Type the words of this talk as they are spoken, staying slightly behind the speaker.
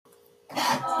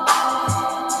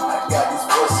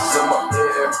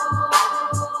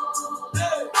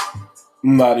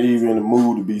I'm not even in the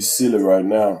mood to be silly right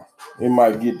now. It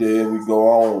might get there as we go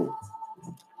on.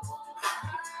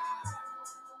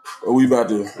 But we about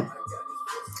to just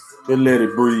let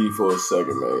it breathe for a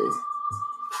second, man.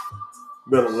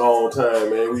 Been a long time,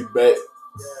 man. We back.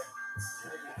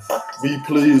 Be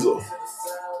pleased.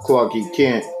 Clarky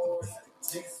Kent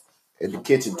at the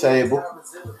kitchen table,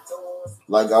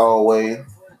 like always.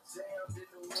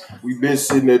 We been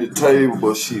sitting at the table,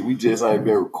 but shit, we just ain't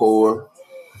been recording.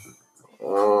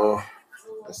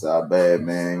 That's our bad,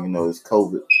 man. You know, it's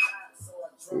COVID.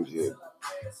 We just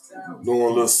doing a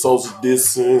little social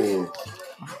distancing and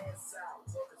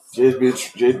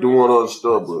just doing other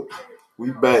stuff, but we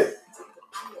back.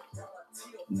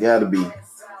 Gotta be.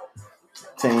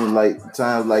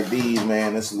 Times like these,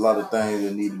 man, there's a lot of things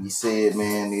that need to be said,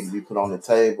 man, need to be put on the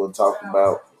table and talked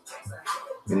about,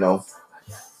 you know.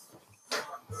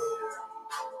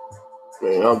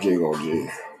 Man, I'm just gonna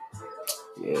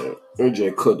I'm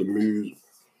just cut the music.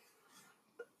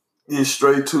 Get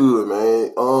straight to it,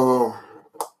 man.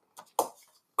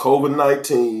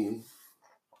 COVID-19.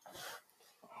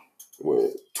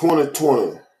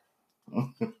 2020.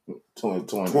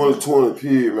 2020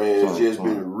 period, man, it's just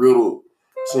been riddled.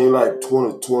 Seems like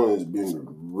 2020 has been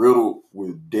riddled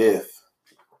with death.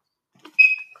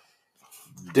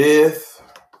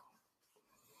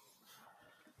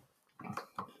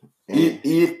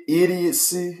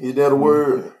 Idiocy, is that a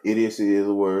word? Idiocy is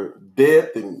a word.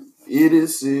 Death and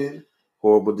idiocy.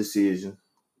 Horrible decision.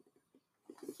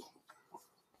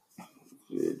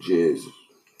 Yeah, just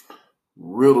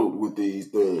riddled with these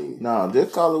things. Nah,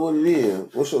 just call it what it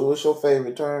is. What's your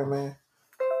favorite term, man?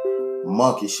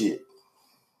 Monkey shit.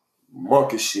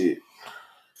 Monkey shit.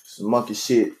 It's monkey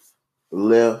shit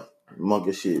left,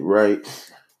 monkey shit right,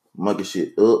 monkey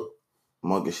shit up,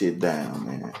 monkey shit down,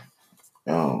 man.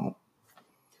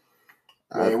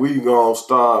 Man, we gonna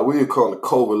start. We'll come to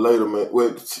COVID later, man.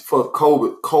 Wait, for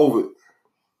COVID,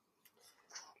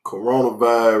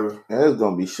 coronavirus. That's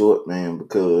gonna be short, man,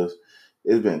 because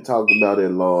it's been talked about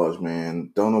at large,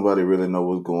 man. Don't nobody really know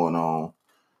what's going on.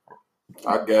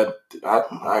 I got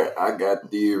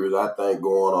theories I think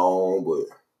going on, but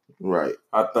right.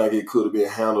 I think it could have been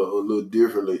handled a little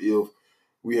differently if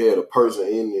we had a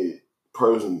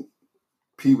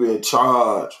people in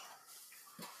charge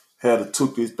had to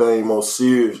took this thing more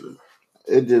seriously.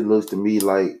 It just looks to me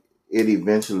like it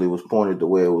eventually was pointed the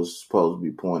way it was supposed to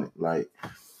be pointed. Like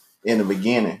in the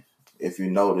beginning, if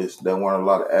you notice, there weren't a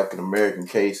lot of African American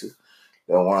cases.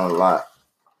 There weren't a lot,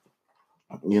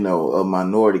 of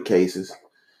minority cases.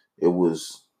 It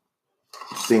was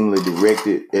seemingly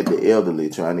directed at the elderly,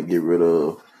 trying to get rid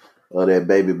of that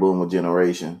baby boomer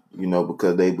generation,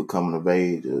 because they becoming of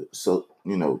age, Social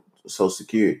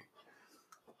Security.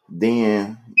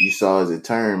 Then you saw as it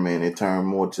turned, man, it turned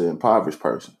more to impoverished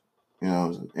person,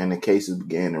 and the cases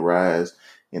began to rise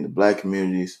in the black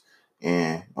communities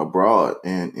and abroad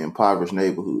in impoverished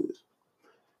neighborhoods,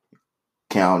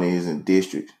 counties and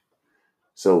districts.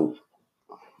 So,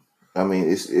 I mean,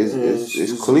 it's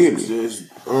clearly.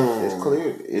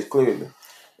 It's clearly.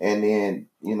 And then,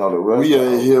 the rest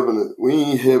we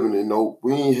ain't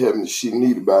having the shit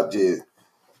neat about that.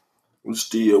 We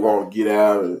still want to get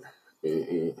out and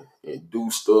do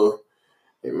stuff.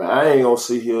 And man, I ain't gonna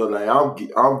sit here like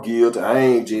I'm guilty. I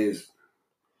ain't just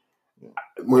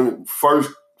when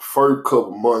first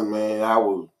couple months, man, I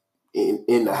was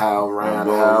in the house, around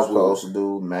the house. Supposed to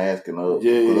do masking up,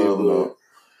 gloving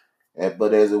up.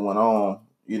 But as it went on,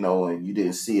 and you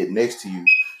didn't see it next to you,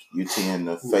 you tend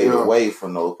to fade away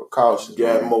from those precautions.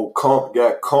 Got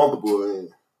comfortable,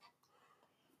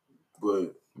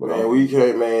 but man,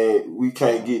 we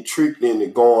can't get tricked into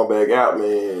going back out,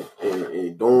 man,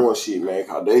 and doing shit, man.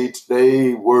 Cause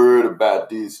they worried about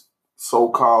this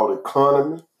so-called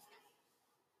economy.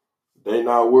 They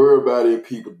not worried about if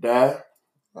people die.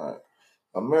 Right.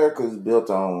 America is built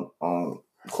on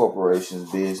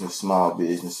corporations, business, small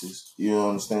businesses. You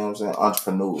understand what I'm saying?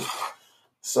 Entrepreneurs.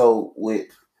 So with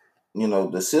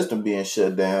the system being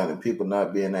shut down and people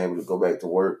not being able to go back to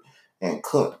work, and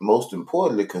most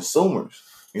importantly, consumers.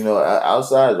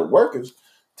 Outside of the workers,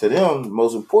 to them, the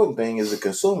most important thing is the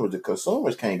consumers. The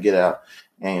consumers can't get out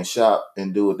and shop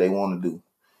and do what they want to do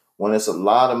when it's a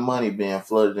lot of money being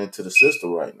flooded into the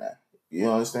system right now. You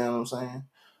understand what I'm saying?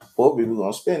 Poor people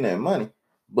gonna spend that money,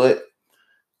 but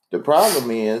the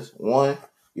problem is, one,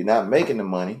 you're not making the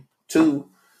money. Two,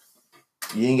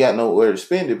 you ain't got nowhere to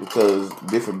spend it because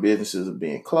different businesses are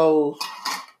being closed.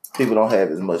 People don't have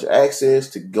as much access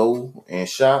to go and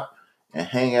shop and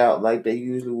hang out like they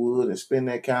usually would and spend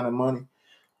that kind of money.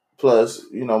 Plus,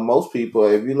 most people,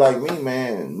 if you like me,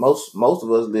 man, most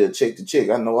of us live check to check.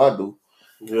 I know I do.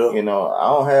 Yeah. I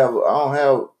don't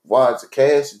have wads of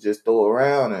cash to just throw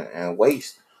around and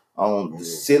waste on the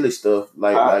silly stuff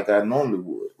like I normally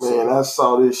would. Man, I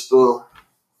saw this stuff.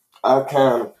 I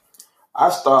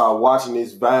started watching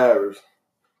this virus,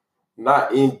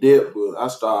 not in depth, but I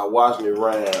started watching it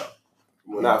around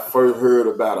when I first heard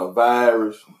about a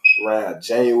virus around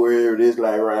January. This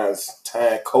like around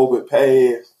time COVID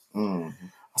passed. I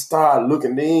started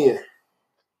looking in.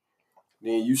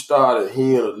 Then you started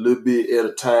hearing a little bit at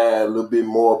a time, a little bit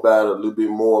more about it, a little bit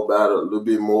more about it, a little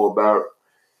bit more about it.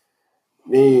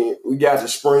 Then we got to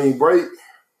spring break.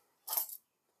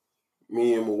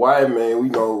 Me and my wife, man, we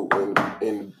know,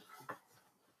 and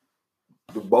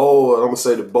the boys, I'm going to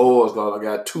say the boys, because I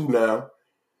got two now.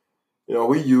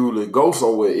 We usually go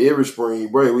somewhere every spring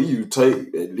break. We usually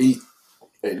take at least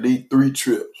 3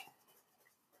 trips.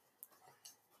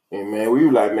 And, man, we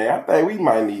were like, man, I think we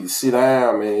might need to sit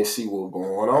down, man, and see what's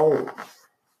going on.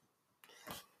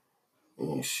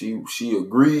 And she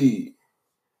agreed.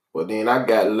 But then I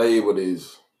got labeled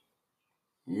as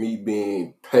me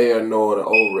being paranoid and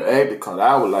overreactive because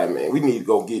I was like, man, we need to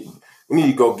go get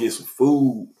some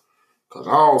food because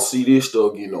I don't see this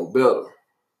stuff getting no better.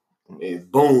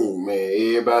 And boom, man,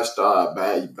 everybody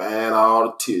started buying all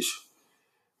the tissue,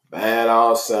 buying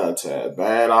all the sanitizer,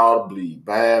 buying all the bleach,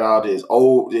 buying all this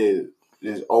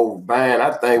buying.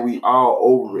 I think we all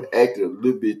overreacted a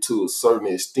little bit to a certain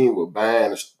extent with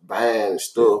buying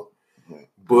stuff.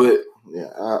 But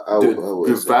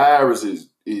the virus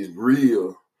is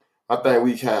real. I think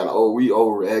we we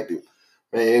overreacted.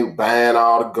 Man, buying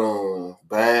all the guns,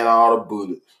 buying all the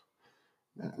bullets,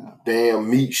 damn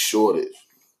meat shortage.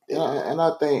 Yeah, and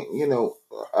I think,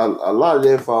 a lot of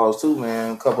that falls too,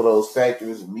 man. A couple of those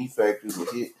factories, meat factories,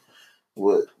 were hit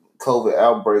with COVID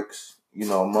outbreaks,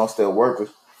 amongst their workers.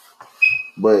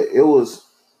 But it was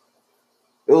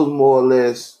more or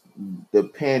less the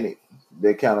panic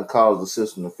that kind of caused the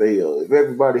system to fail. If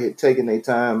everybody had taken their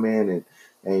time, man,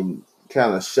 and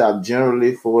kind of shopped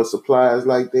generally for supplies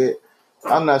like that,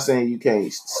 I'm not saying you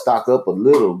can't stock up a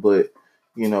little, but,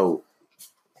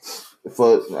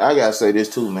 I gotta say this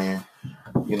too, man.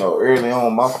 Early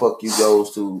on, my fuck you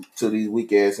goes to these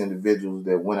weak ass individuals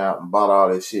that went out and bought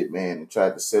all that shit, man, and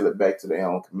tried to sell it back to their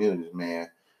own communities, man.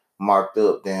 Marked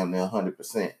up damn near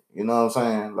 100%. You know what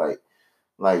I'm saying?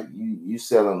 Like you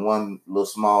selling one little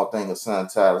small thing of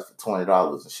sanitizer for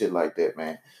 $20 and shit like that,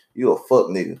 man. You a fuck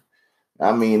nigga.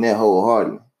 I mean that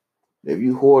wholeheartedly. If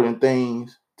you hoarding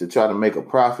things to try to make a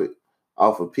profit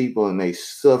off of people and they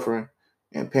suffering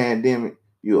and pandemic,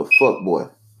 you a fuck boy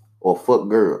or fuck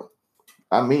girl.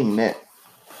 I mean that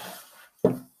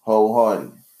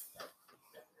wholeheartedly.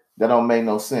 That don't make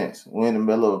no sense. We're in the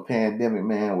middle of a pandemic,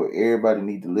 man, where everybody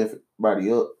need to lift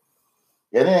everybody up.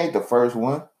 Yeah, that ain't the first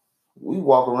one. We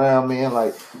walk around, man,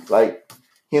 like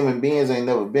human beings ain't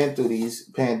never been through these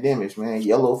pandemics, man.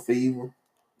 Yellow fever,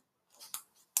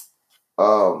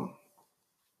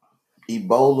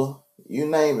 Ebola, you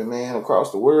name it, man.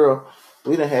 Across the world,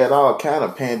 we done had all kind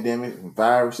of pandemic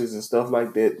viruses and stuff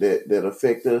like that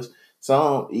affect us.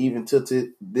 Some even to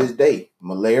this day,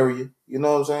 malaria. You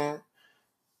know what I'm saying?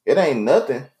 It ain't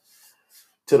nothing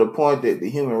to the point that the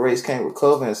human race can't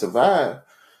recover and survive.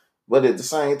 But at the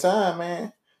same time,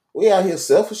 man, we out here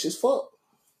selfish as fuck.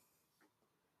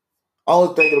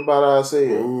 Always thinking about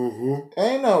ourselves. Mm-hmm.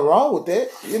 Ain't nothing wrong with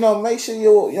that. Make sure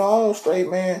you're your own straight,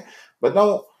 man. But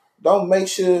don't make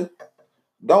sure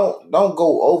don't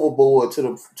go overboard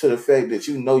to the fact that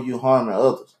you harming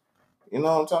others. You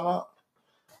know what I'm talking about?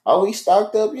 Are we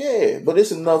stocked up? Yeah, but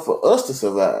it's enough for us to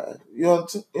survive. You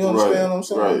understand what I'm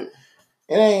saying? Right.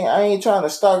 I ain't trying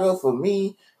to stock up for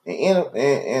me and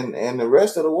the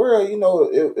rest of the world.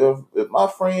 If my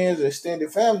friends and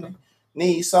extended family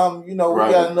need something, we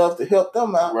got enough to help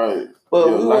them out. Right. But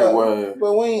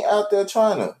we ain't out there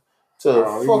trying to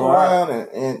fuck around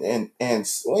and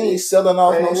we ain't selling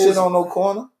off no shit on no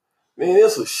corner. Man,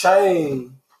 it's a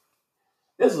shame.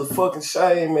 It's a fucking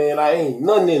shame, man. I ain't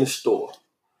nothing in the store.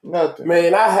 Nothing.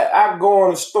 Man, I go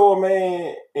in the store,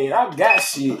 man, and I got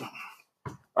shit.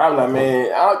 I'm like,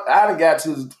 man, I done got to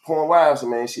the point where I said,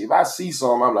 man, shit, if I see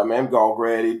something, I'm like, man, I'm going to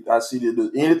grab it. I see this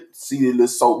little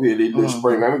soap here, this little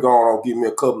spray, man, I'm going to give me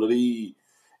a couple of these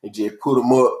and just put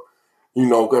them up.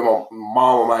 Cause my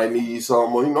mama might need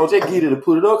something, just get it to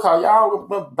put it up, cause y'all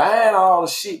buying all the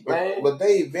shit, man. But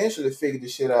they eventually figured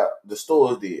this shit out. The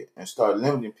stores did and started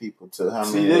limiting people to how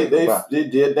many. They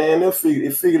did. They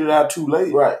figured it out too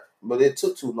late, right? But it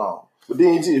took too long. But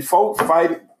then folks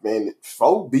fighting, man.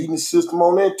 Folks beating the system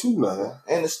on that too now.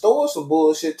 And the stores some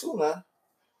bullshit too now.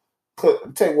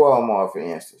 take Walmart for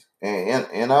instance. And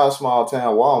in our small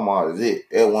town, Walmart is it.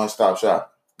 That one stop shop.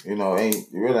 You know,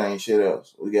 really ain't shit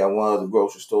else. We got one other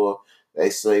grocery store. They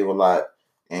save a lot,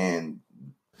 and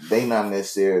they not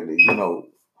necessarily,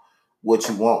 what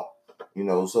you want.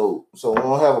 So we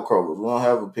don't have a Kroger's, we don't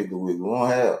have a Piggly Wiggly, we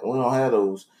don't have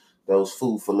those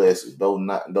food for lesses,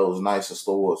 those nicer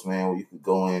stores, man, where you could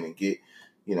go in and get,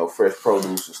 fresh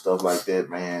produce and stuff like that,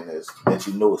 man. That is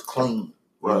clean,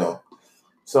 Right.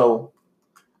 So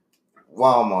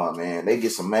Walmart, man, they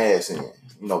get some masks in,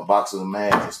 boxes of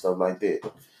masks and stuff like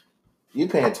that. You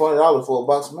paying $20 for a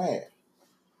box of masks.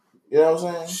 You know what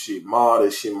I'm saying?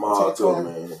 That shit marked up,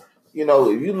 man.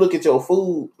 If you look at your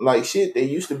food, like shit, they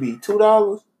used to be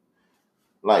 $2.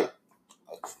 Like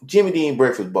Jimmy Dean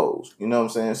breakfast bowls. You know what I'm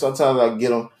saying? Sometimes I get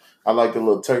them. I like the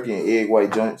little turkey and egg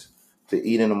white joints to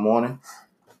eat in the morning.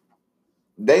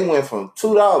 They went from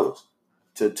 $2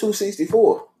 to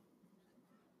 $2.64.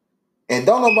 And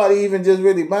don't nobody even just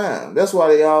really buy them. That's why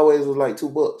they always was like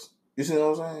 $2. You see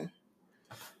what I'm saying?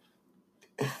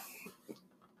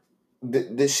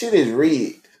 The shit is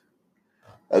rigged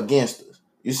against us.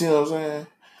 You see what I'm saying?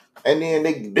 And then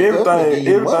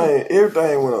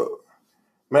everything went up.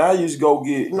 Man, I used to go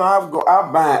get, I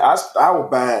was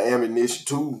buying ammunition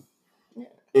too. Yeah.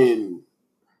 And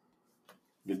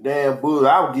the damn bullets,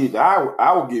 I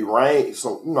would get range.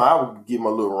 So, I would get my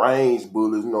little range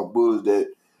bullets, bullets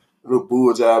that little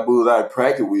bullseye bullets I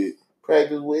practice with.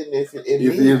 And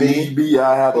if need be,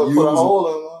 I have to use put a hole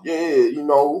in them. Yeah,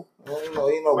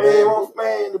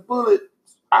 man, the bullet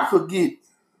I could get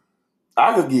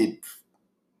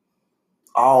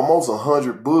almost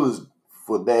 100 bullets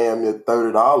for damn near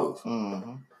 $30.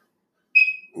 Mm-hmm.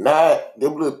 Now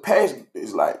them little packs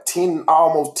is like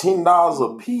almost $10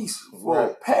 a piece for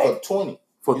a pack.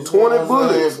 For 20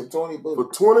 bullets. For 20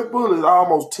 bullets. For 20 bullets,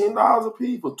 almost $10 a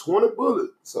piece for 20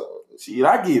 bullets. So shit,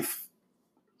 I get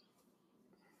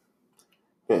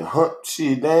they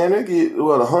get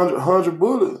 100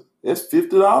 bullets. That's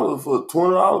 $50 for a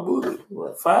 $20 bullet.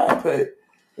 Right. 5-pack.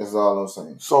 That's all I'm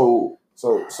saying. So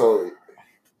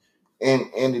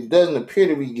and it doesn't appear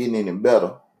to be getting any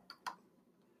better.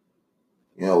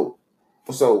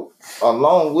 So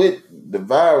along with the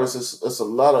virus, it's a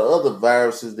lot of other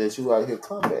viruses that you out here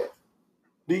combat.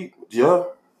 Yeah.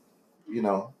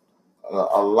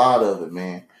 A lot of it,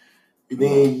 man. And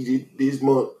then this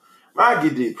month, I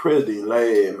get the president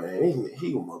lad, man.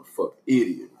 He a motherfucking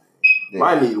idiot, man. Yeah.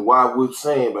 I need to watch what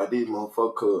saying about this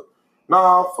motherfucker.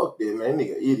 Nah, fuck that, man.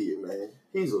 Nigga idiot, man.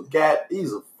 He's a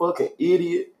fucking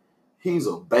idiot. He's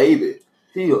a baby.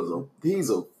 He's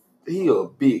a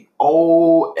big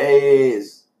old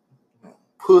ass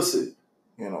pussy.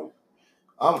 I'm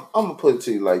gonna put it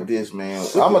to you like this, man.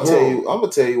 I'm gonna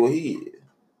tell you what he is.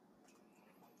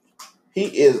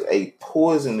 He is a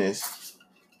poisonous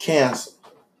cancer.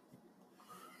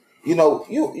 You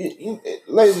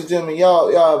ladies and gentlemen, y'all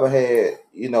ever had,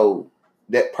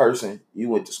 that person you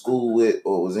went to school with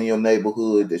or was in your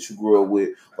neighborhood that you grew up with,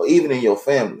 or even in your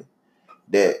family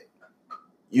that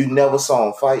you never saw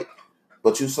him fight,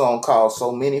 but you saw him cause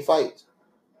so many fights.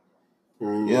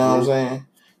 Mm-hmm. You know what I'm saying?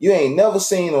 You ain't never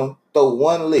seen him throw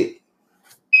one lick.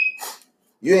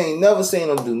 You ain't never seen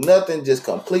him do nothing just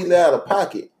completely out of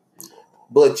pocket.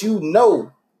 But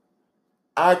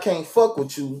I can't fuck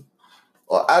with you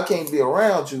or I can't be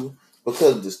around you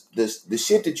because the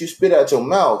shit that you spit out your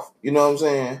mouth, you know what I'm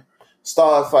saying,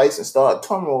 start fights and start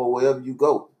turmoil wherever you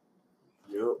go.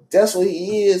 Yep. That's what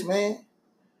he is, man.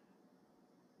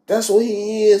 That's what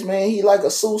he is, man. He like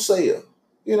a soothsayer.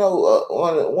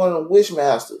 One of the wish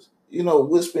masters,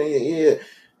 whisper in your ear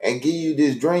and give you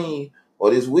this dream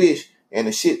or this wish and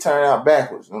the shit turn out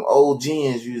backwards. Them old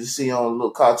gens you used to see on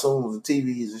little cartoons and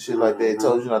TVs and shit like that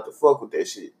told you not to fuck with that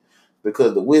shit.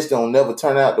 Because the wish don't never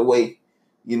turn out the way,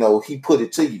 he put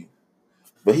it to you.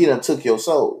 But he done took your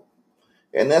soul.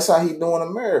 And that's how he doing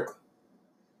America.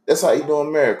 That's how he doing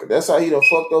America. That's how he done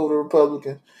fucked over the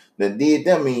Republicans. That did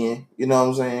them in, you know what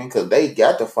I'm saying? Because they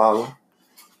got to follow.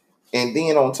 And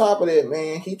then on top of that,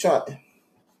 man, he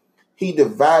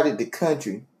divided the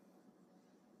country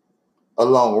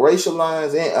along racial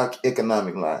lines and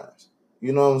economic lines.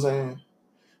 You know what I'm saying?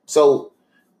 So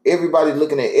everybody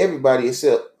looking at everybody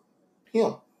except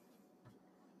him.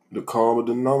 The common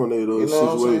denominator of the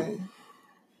situation.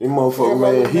 This motherfucker,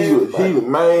 man, he the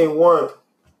main one.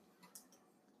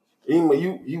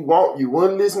 You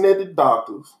wouldn't listen to the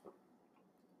doctors.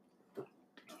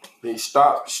 He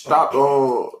stopped Dr.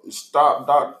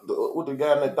 What the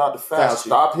guy named Dr. Fauci.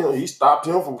 Stopped him. He stopped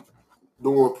him from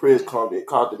doing press conference.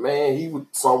 Caught the man. He was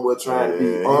somewhere trying to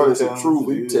be honest and true.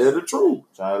 He tell the truth.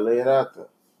 Trying to lay it out there.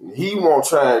 He won't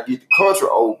try to get the country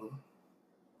open.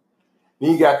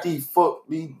 Then you got these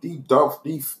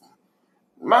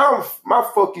my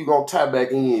fuck you gonna tie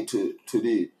back into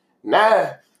this.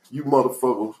 Now you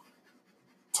motherfuckers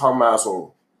talking about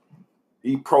some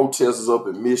these protesters up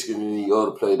in Michigan and the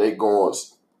other place, they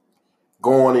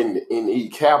going in the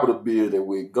Capitol building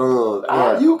with guns.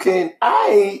 Yeah. I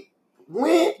ain't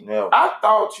Yeah. I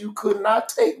thought you could not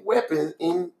take weapons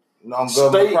in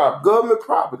Government property. Government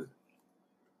property.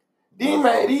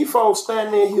 These folks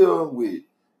standing here with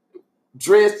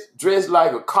dressed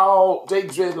like a call. They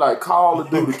dressed like Call of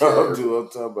Duty characters. I'm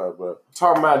talking about, bro.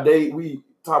 Talking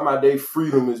about their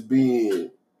freedom is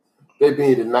being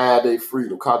denied their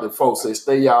freedom. Cause the folks say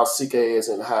stay y'all sick ass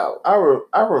in the house.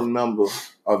 I remember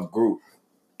a group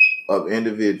of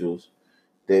individuals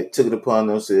that took it upon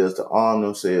themselves to arm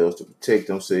themselves, to protect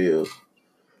themselves,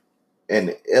 and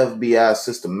the FBI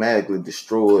systematically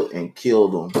destroyed and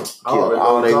killed them. Killed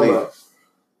all their leaders.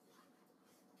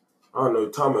 I don't know what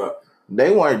you're talking about.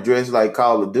 They weren't dressed like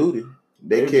Call of Duty.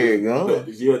 They carried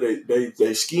guns. Yeah,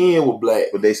 they skin was black.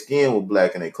 But their skin was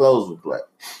black and their clothes were black.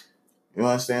 You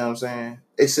understand what I'm saying?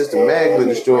 They systematically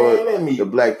destroyed the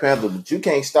Black Panther, but you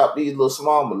can't stop these little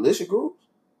small militia groups.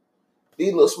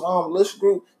 These little small militia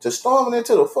groups to storming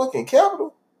into the fucking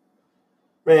Capitol.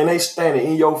 Man, they standing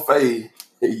in your face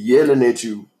yelling at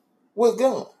you. With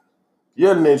guns.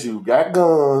 Yelling at you. Got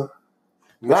guns.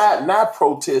 Not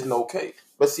protesting okay.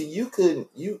 But see, you can't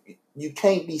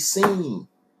be seen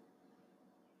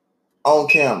on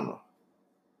camera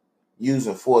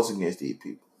using force against these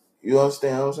people. You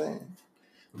understand what I'm saying?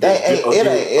 It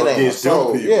ain't against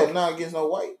them people. Yeah, not against no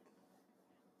white.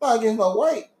 Not against no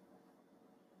white.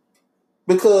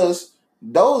 Because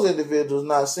those individuals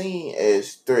not seen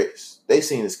as threats. They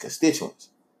seen as constituents.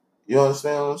 You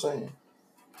understand what I'm saying?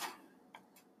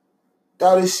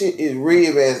 All this shit is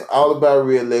real as all about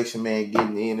re-election, man,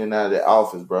 getting in and out of the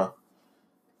office, bro.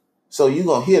 So you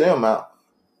gonna hear them out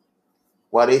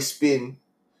while they spitting,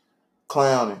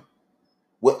 clowning,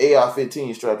 with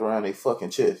AR-15 strapped around their fucking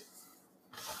chest.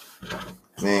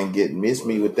 Man, miss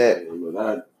me with that.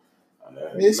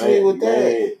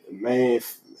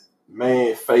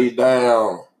 Man, face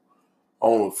down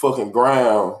on the fucking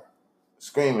ground.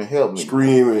 Screaming, help me.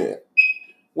 Screaming.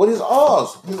 With his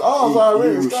arms. His arms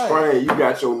already restrained. You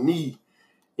got your knee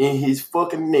in his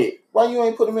fucking neck. Why you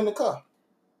ain't put him in the car?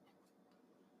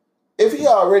 If he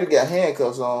already got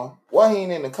handcuffs on, why he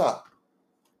ain't in the car?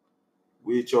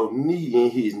 With your knee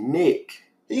in his neck.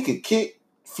 He could kick,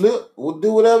 flip,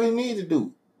 do whatever he need to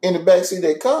do in the backseat of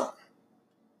that car.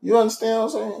 You understand what I'm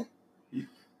saying? Yeah.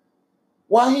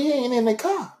 Why he ain't in the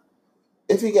car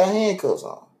if he got handcuffs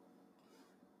on?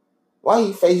 Why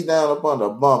he face down up under a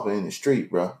bumper in the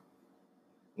street, bro?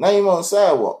 Not even on the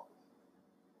sidewalk.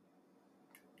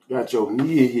 Got your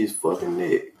knee in his fucking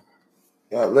neck.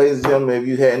 Yeah, ladies and gentlemen, if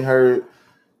you hadn't heard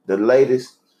the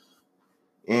latest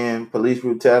in police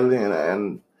brutality,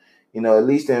 and you know, at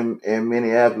least in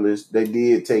Minneapolis, they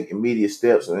did take immediate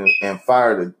steps and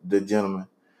fire the gentleman.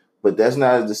 But that's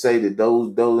not to say that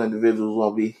those individuals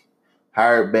won't be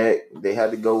hired back. They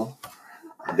had to go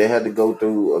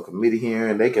through a committee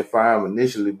hearing. They can fire them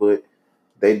initially, but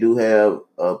they do have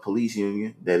a police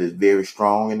union that is very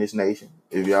strong in this nation.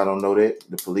 If y'all don't know that,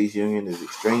 the police union is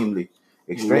extremely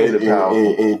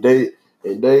powerful. And the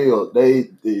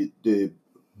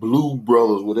Blue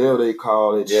Brothers, whatever they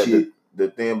call that shit. The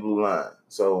thin blue line.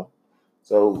 So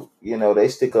you know, they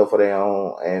stick up for their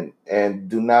own, and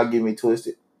do not get me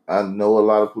twisted. I know a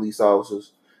lot of police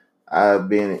officers. I've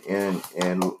been in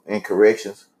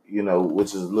corrections, you know,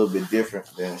 which is a little bit different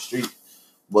than the street.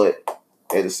 But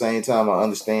at the same time, I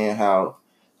understand how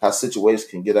situations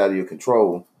can get out of your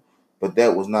control. But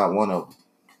that was not one of them.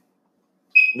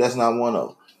 That's not one of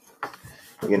them.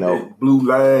 You know, that blue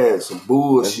line, some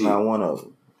bullshit. That's not one of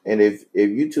them. And if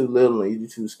you too little and you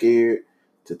too scared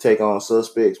to take on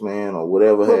suspects, man, or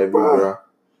whatever have you, bro,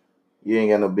 you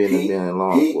ain't got no business being in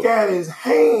law enforcement. He got his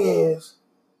hands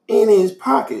in his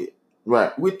pocket.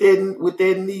 Right. With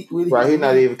that knee. Right, he's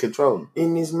not even controlling.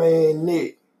 In this man's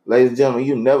neck. Ladies and gentlemen,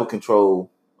 you never control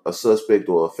a suspect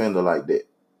or offender like that.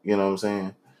 You know what I'm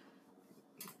saying?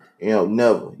 You know,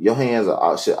 never. Your hands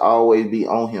should always be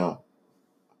on him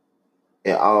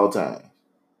at all times.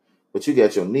 But you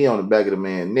got your knee on the back of the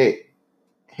man's neck,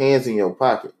 hands in your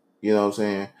pocket. You know what I'm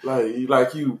saying?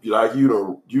 Like you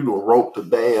done roped the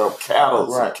damn cattle,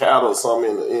 right. Cattle,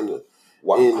 something in the.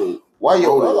 While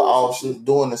your other officers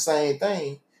doing the same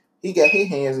thing, he got his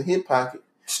hands in his pocket,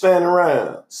 standing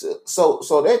around.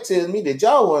 So that tells me that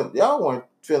y'all weren't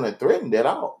feeling threatened at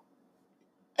all.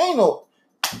 Ain't no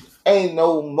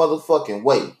motherfucking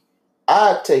way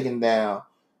I've taken down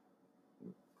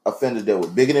offenders that were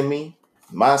bigger than me,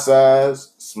 My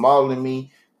size, smaller than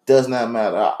me, does not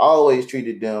matter. I always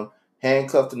treated them,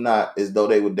 handcuffed or not, as though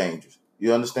they were dangerous.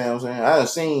 You understand what I'm saying? I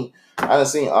done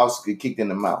seen officers get kicked in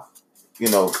the mouth,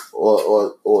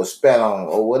 or spat on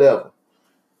or whatever.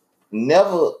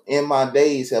 Never in my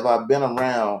days have I been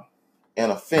around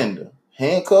an offender,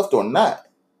 handcuffed or not.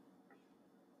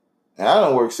 And I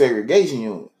don't work segregation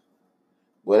unit.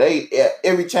 But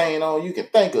every chain on you can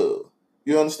think of.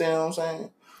 You understand what I'm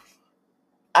saying?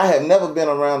 I have never been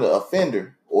around an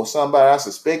offender or somebody I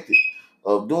suspected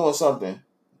of doing something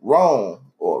wrong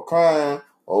or a crime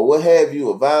or what have you,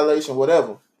 a violation,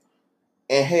 whatever,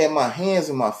 and had my hands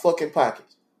in my fucking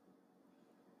pockets.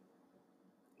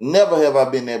 Never have I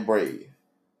been that brave.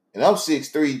 And I'm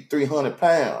 6'3", 300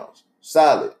 pounds,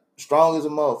 solid, strong as a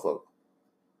motherfucker.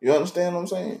 You understand what I'm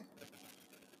saying?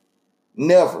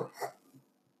 Never.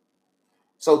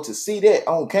 So to see that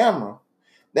on camera,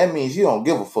 that means you don't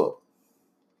give a fuck.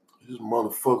 This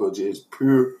motherfucker just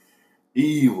pure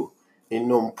evil. And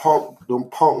them punk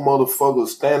motherfuckers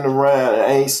standing around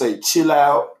and ain't say chill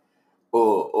out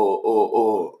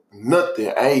or nothing.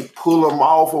 I ain't pull them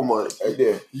off of my.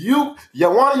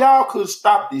 One of y'all could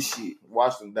stop this shit.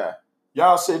 Watch them die.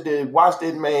 Y'all said that watch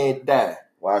that man die.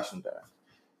 Watch them die.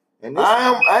 And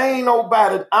ain't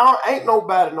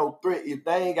nobody no threat if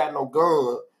they ain't got no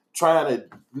gun trying to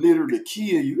literally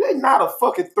kill you. They not a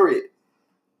fucking threat.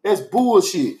 That's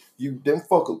bullshit. Them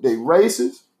fuckers, they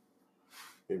racist.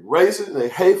 They racist, they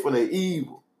hateful, they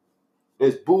evil.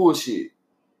 That's bullshit.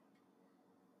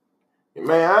 And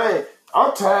man,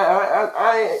 I'm tired.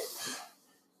 I ain't.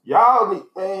 Y'all,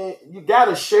 man, you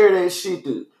gotta share that shit.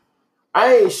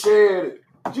 I ain't shared it.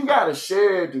 You gotta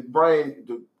share it to bring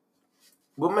the.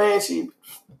 But man,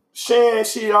 sharing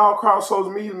shit all across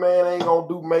social media, man, ain't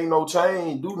gonna make no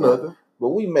change, do nothing. But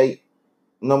we make,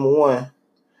 number one,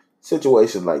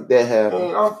 situations like that happen.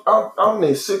 Man,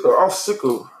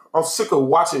 I'm sick of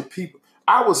watching people.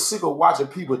 I was sick of watching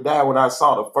people die when I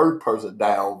saw the first person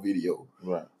die on video.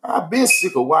 Right. I've been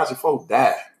sick of watching folks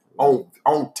die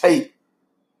on tape,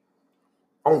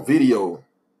 on video.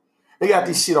 They got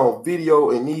this shit on video,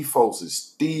 and these folks is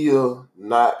still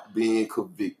not being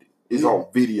convicted. It's on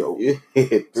video.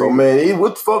 So man,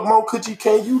 what the fuck more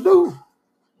can you do?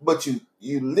 But you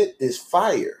lit this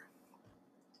fire.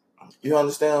 You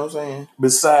understand what I'm saying?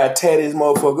 Besides tear this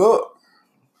motherfucker up,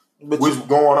 what's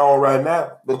going on right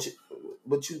now? But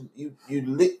you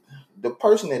lit the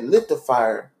person that lit the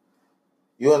fire.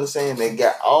 You understand? They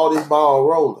got all this ball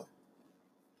rolling.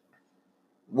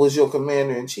 Was your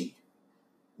commander in chief,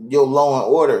 your law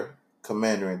and order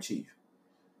commander in chief?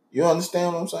 You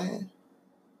understand what I'm saying?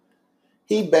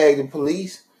 He bagged the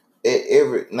police at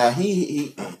every. Now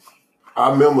he I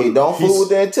remember he don't fool with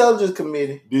the intelligence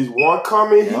committee. This one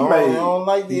comment he made.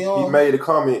 He made a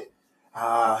comment.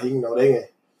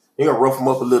 They gonna rough him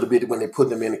up a little bit when they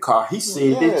put him in the car. He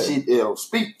said that shit in a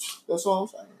speech. That's what I'm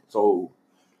saying. So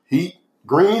he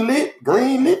greenlit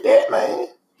that, man.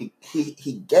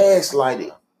 He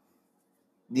gaslighted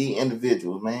the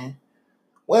individuals, man.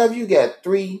 Where have you got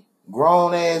 3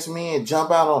 grown ass men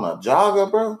jump out on a jogger,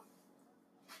 bro,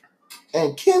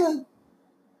 and killing?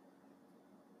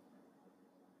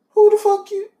 Who the fuck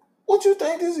you? What you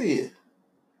think this is?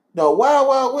 The Wild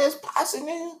Wild West posse,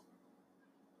 nigga?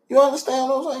 You understand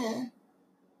what I'm saying?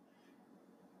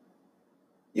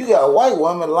 You got a white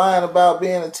woman lying about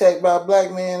being attacked by a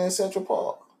black man in Central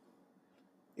Park.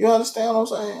 You understand what I'm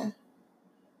saying?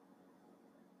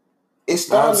 It's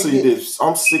starting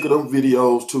I'm sick of them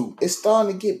videos too. It's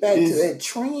starting to get back to that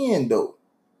trend though.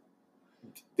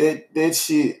 That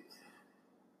shit.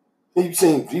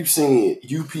 You've seen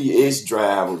UPS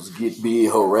drivers being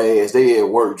harassed. They at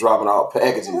work dropping off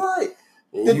packages. Right.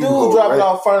 The dude dropping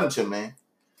off furniture, man.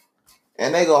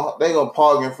 And they gonna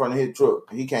park in front of his truck.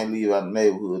 He can't leave out the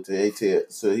neighborhood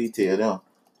till he tell them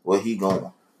where he going.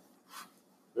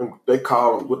 They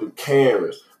call him with the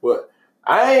cameras. But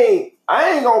I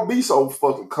ain't gonna be so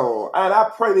fucking calm. And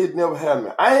I pray this never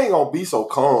happen. I ain't gonna be so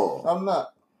calm. I'm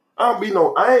not. I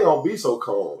ain't gonna be so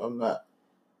calm. I'm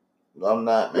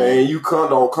not, man. Man, you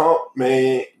don't come,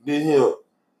 man. Then him,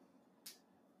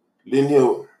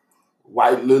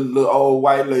 white little old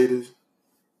white ladies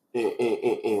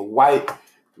and white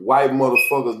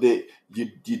motherfuckers that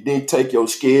you didn't take your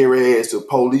scary ass to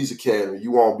police academy.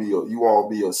 You won't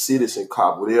be a citizen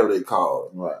cop, whatever they call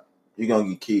it. Right. You're gonna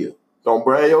get killed. Don't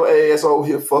bring your ass over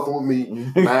here fucking with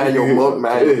me. Mind your mother,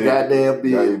 mind your goddamn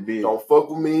business. Don't fuck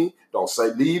with me. Don't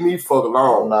say leave me fuck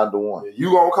alone. I'm not the one.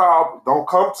 You gonna call? Don't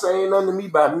come saying nothing to me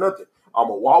about nothing.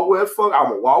 I'ma walk where the fuck.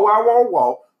 I'ma walk where I want to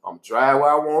walk. I'ma drive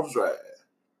where I want to drive.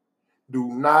 Do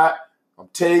not I'm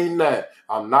telling you now,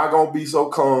 I'm not gonna be so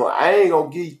calm. I ain't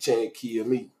gonna give you a chance to kill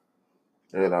me.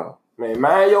 At all. Man,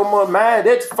 mind your mother, mind.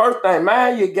 That's the first thing.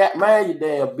 Mind your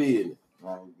damn business.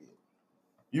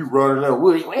 You running up,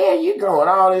 Woody, where you going?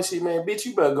 All that shit, man. Bitch,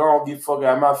 you better go on and get the fuck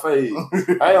out of my face. I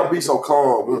ain't gonna be so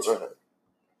calm with you.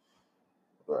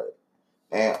 Right.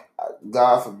 And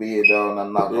God forbid, though, and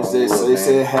I'm not gonna They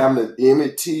said having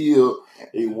Emmett Till,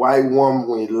 a white woman,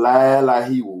 when he lied like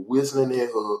he was whistling at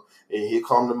her, and here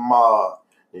come the mob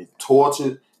and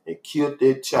tortured and killed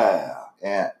that child.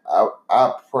 And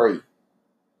I pray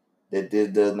that this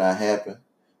does not happen.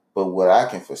 But what I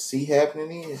can foresee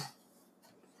happening is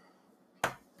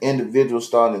individuals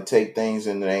starting to take things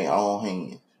into their own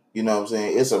hands. You know what I'm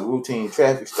saying? It's a routine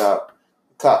traffic stop.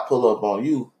 Cop pull up on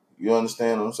you. You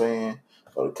understand what I'm saying?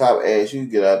 Or the cop asks you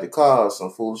to get out of the car or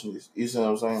some foolishness. You see what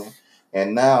I'm saying?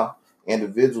 And now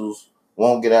individuals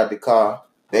won't get out the car.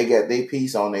 They got their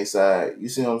piece on their side. You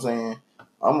see what I'm saying?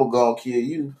 I'm going to go and kill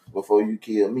you before you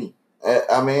kill me.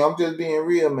 I mean, I'm just being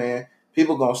real, man.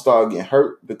 People going to start getting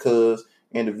hurt because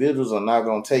individuals are not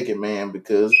going to take it, man,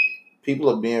 because people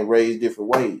are being raised different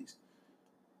ways.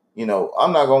 You know,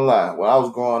 I'm not going to lie. When I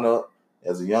was growing up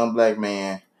as a young black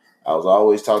man, I was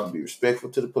always taught to be respectful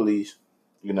to the police.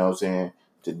 You know what I'm saying?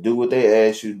 To do what they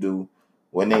ask you to do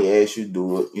when they ask you to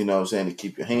do it. You know what I'm saying? To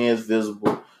keep your hands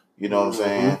visible. You know what I'm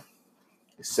saying?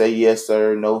 Say yes,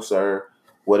 sir, no, sir,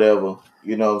 whatever.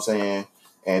 You know what I'm saying?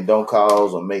 And don't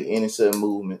cause or make any sudden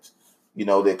movements, you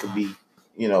know, that could be,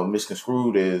 you know,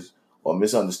 misconstrued as or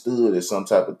misunderstood as some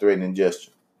type of threatening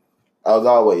gesture. I was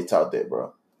always taught that,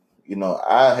 bro. You know,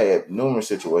 I had numerous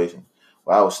situations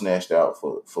where I was snatched out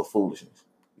for foolishness.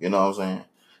 You know what I'm saying?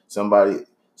 Somebody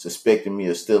suspected me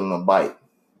of stealing a bike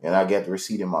and I got the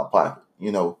receipt in my pocket,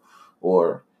 you know,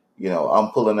 or, you know, I'm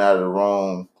pulling out of the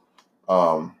wrong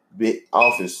big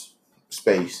office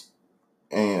space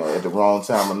and at the wrong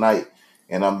time of night,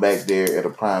 and I'm back there at a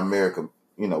Prime America,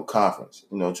 you know, conference,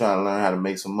 you know, trying to learn how to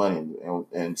make some money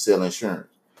and sell insurance.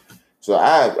 So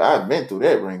I've been through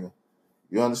that, ringer.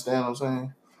 You understand what I'm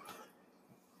saying?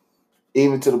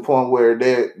 Even to the point where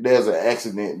there's an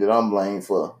accident that I'm blamed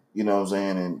for. You know what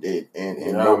I'm saying?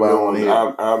 And nobody want to hear.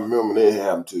 I remember that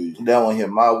happened to you. They don't want to hear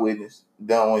my witness.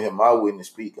 They don't want to hear my witness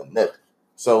speak or nothing.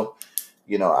 So,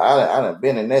 you know, I done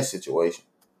been in that situation,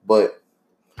 but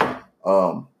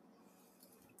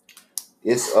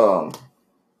it's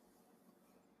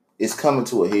coming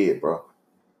to a head, bro.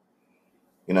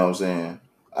 You know what I'm saying?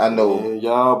 I know. Man,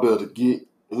 y'all better look here.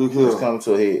 It's coming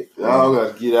to a head. Y'all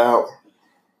gotta get out.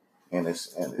 And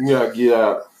you gotta get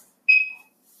out.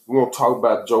 We're gonna talk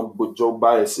about what Joe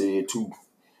Biden said too.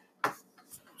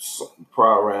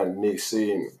 Probably around the next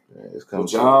segment.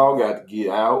 But y'all got to get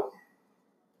out.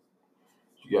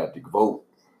 You got to vote.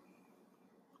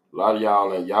 A lot of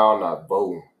y'all not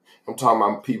voting. I'm talking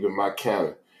about people in my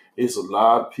county. It's a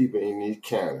lot of people in this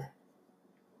county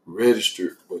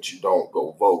registered, but you don't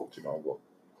go vote. You don't vote.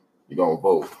 You don't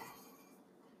vote.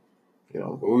 You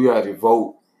know, we got to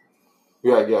vote.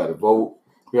 We got to vote.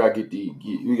 We got to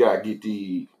get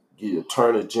the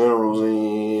attorney generals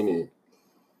in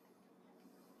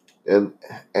and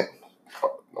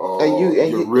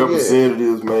your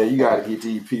representatives, man. You got to get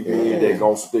these people in that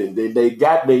gonna spend. They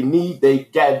got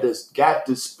to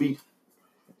speak.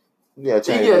 You got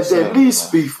to at least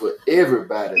speak for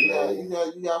everybody, man. You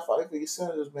got to fight for your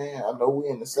senators, man. I know we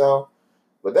in the South,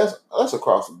 but that's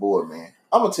across the board, man.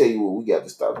 I'm gonna tell you what we got to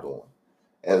stop doing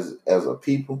as a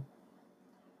people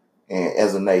and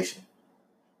as a nation.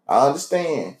 I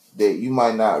understand that you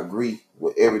might not agree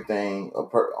with everything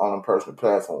on a personal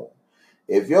platform.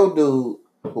 If your dude,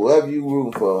 whoever you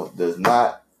root for, does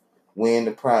not win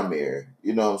the primary,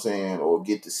 you know what I'm saying, or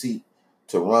get the seat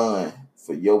to run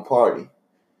for your party,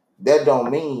 that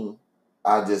don't mean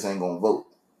I just ain't gonna vote.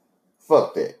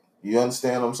 Fuck that. You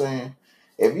understand what I'm saying?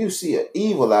 If you see an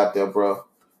evil out there, bro,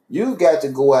 you got to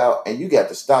go out and you got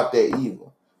to stop that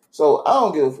evil. So I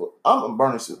don't give a fuck. I'm a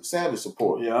Bernie Sanders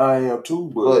supporter. Yeah, I am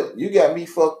too, but you got me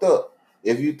fucked up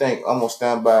if you think I'm gonna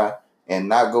stand by and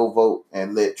not go vote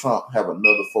and let Trump have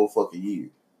another 4 fucking years.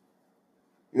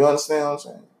 You understand what I'm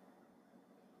saying?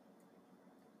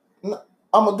 No,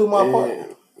 I'm gonna do my part.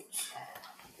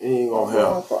 It ain't gonna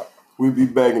happen. We'll be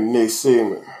back in the next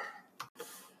segment.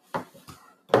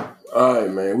 All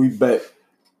right, man, we back.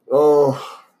 Joe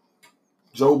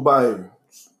Biden.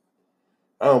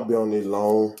 I don't be on this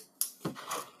long.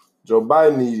 Joe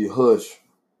Biden needs to hush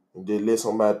and then let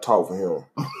somebody talk for him.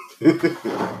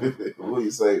 What do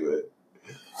you say, man?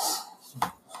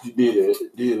 He did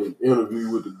an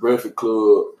interview with the Breakfast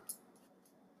Club.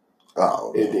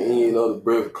 Oh, at the end of the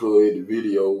Breakfast Club, at the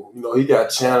video, you know, he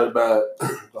got challenged by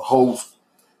the host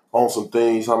on some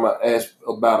things. I'm gonna ask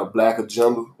about a black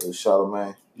agenda.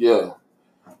 Charlamagne. Yeah.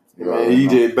 You Man, already he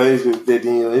know. did basically at the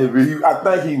end of the interview. I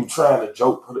think he was trying to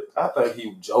joke. I think he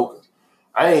was joking.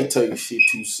 I ain't taking shit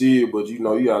too serious, but you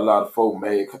know, you got a lot of folk,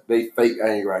 man. They fake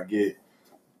anger, I get.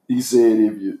 He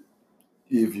said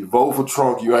if you vote for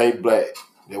Trump, you ain't black.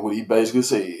 That's what he basically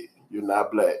said. You're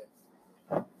not black.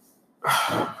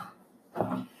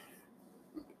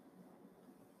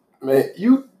 Man,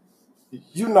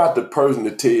 you're not the person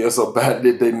to tell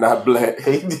somebody that they not black.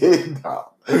 He did not.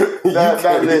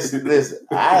 Listen,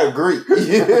 I agree.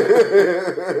 It's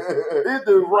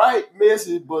the right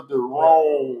message, but the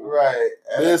wrong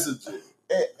message.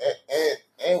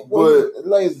 But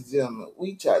ladies and gentlemen,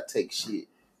 we try to take shit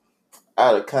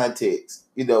out of context,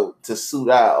 you know, to suit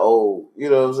our old, you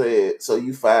know what I'm saying? So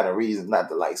you find a reason not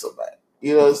to like somebody.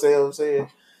 You know what I'm saying?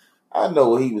 I know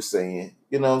what he was saying.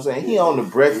 You know what I'm saying? He on the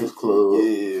Breakfast Club.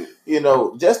 Yeah. You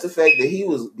know, just the fact that he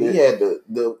had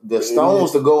the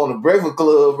stones to go on the Breakfast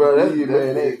Club, bro. That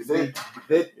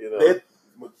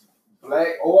black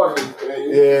audience, man.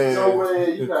 Yeah. So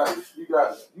man, you gotta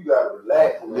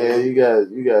relax, man. Yeah, you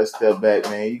gotta step back,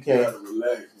 man. You can't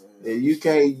relax, man. Yeah, you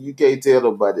can't tell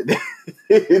nobody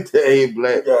that they ain't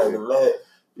black. You gotta relax.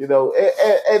 You know,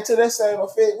 and to that same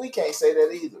effect, we can't say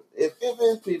that either. If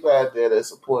there's people out there that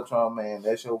support Trump, man,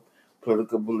 that's your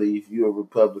political belief. You're a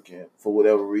Republican for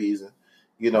whatever reason.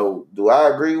 You know, do I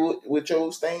agree with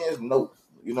your stance? No.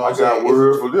 You know what I'm saying? I got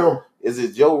word for them. Is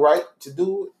it your right to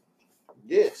do it?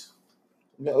 Yes.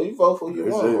 No, you vote for you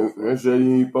want. They say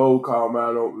you ain't supposed to call them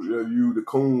out on you the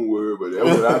coon word, but that's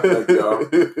what I think, y'all.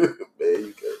 Man,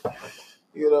 you can.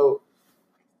 You know,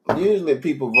 usually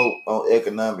people vote on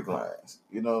economic lines.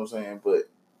 You know what I'm saying? But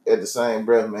at the same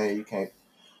breath, man, you can't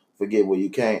forget where you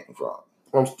came from.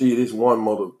 I'm still this one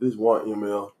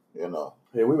ML. You know.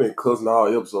 Hey, we been cussing all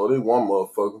episode. This one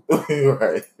motherfucker.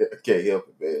 Right. I can't help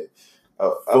it, man.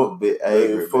 I'm a bit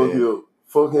angry, man.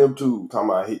 Fuck him too. Talking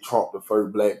about he Trump the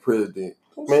first black president.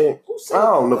 Man, I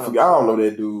don't know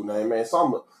that dude name, man.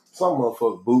 Some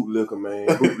motherfucker bootlicker, man.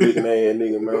 Bootlicking ass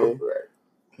nigga, man. Right.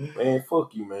 Man,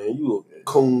 fuck you, man. You a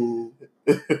coon.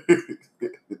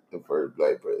 The first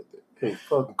black president. Hey,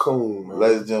 fucking coon, man.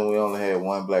 Ladies and gentlemen, we only had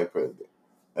one black president.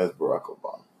 That's Barack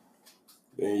Obama.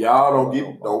 And y'all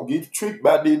don't get tricked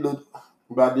by these little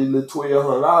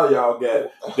 $1,200 y'all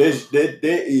got.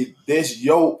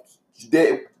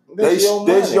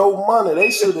 That's your money.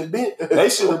 They should have been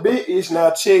it's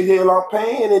now check hell I'm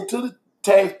paying into the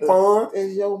tax fund.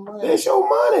 That's your money. That's your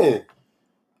money.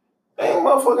 Ain't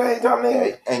motherfucker ain't talking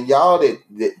that. And y'all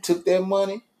that took that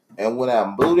money and went out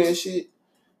and blew that shit,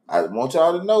 I want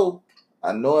y'all to know,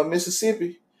 I know in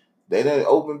Mississippi, they done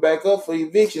open back up for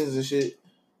evictions and shit.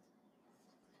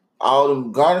 All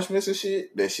them garnishments and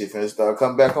shit, that shit finna start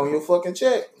coming back on your fucking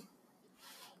check.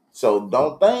 So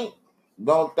don't think,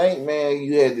 man,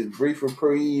 you had this brief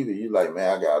reprieve and you like,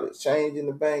 man, I got all this change in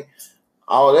the bank.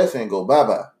 All that finna go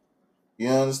bye-bye. You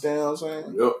understand what I'm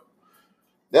saying? Yep.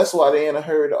 That's why they in a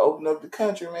hurry to open up the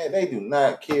country, man. They do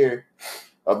not care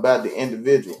about the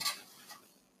individual.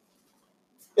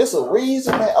 It's a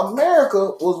reason, man.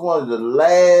 America was one of the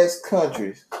last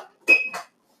countries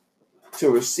to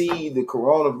receive the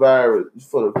coronavirus,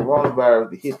 for the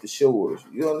coronavirus to hit the shores.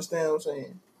 You understand what I'm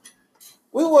saying?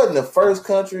 We wasn't the first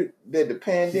country that the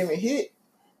pandemic hit.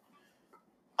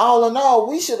 All in all,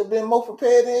 we should have been more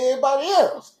prepared than everybody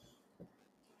else.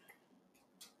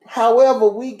 However,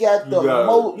 we got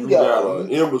you got an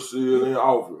imbecile in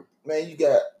office. Man, you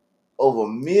got over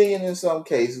 1 million in some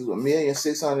cases,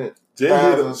 1,600,000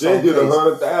 just hit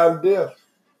 100,000 deaths.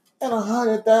 And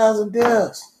 100,000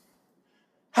 deaths.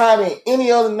 Higher than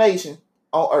any other nation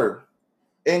on earth,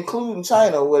 including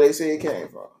China, where they say it came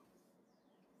from.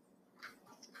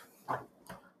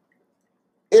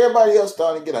 Everybody else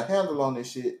starting to get a handle on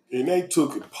this shit. And they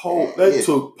took it poll. They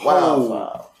took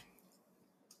poll.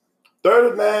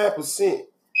 39%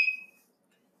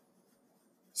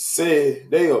 said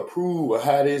they approve of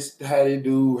how they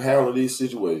handle this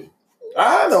situation.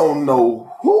 I don't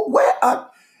know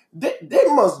they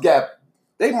must got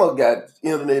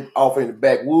internet off in the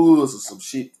backwoods or some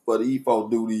shit for these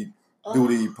folks do these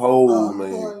polls,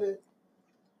 man.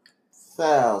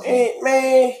 100,000. And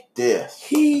man,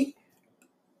 deaths.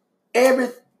 Every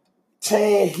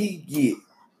chance he get,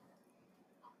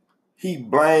 he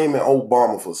blaming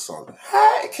Obama for something.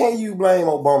 How can you blame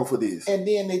Obama for this? And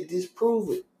then they disprove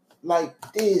it like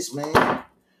this, man.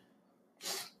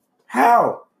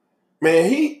 How? Man,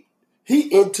 he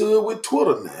into it with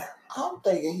Twitter now. I'm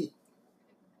thinking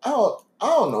I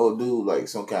don't know a dude like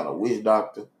some kind of witch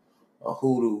doctor or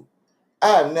hoodoo.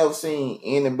 I've never seen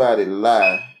anybody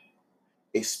lie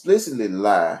explicitly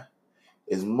lie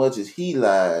as much as he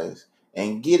lies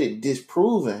and get it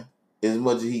disproven as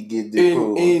much as he gets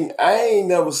disproven. And I ain't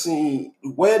never seen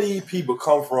where these people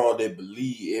come from that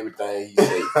believe everything he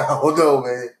say. I don't know,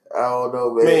 man.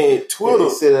 Man, Twitter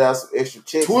set out some extra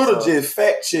checks. Twitter just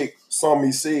fact checked something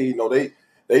he said. You know, they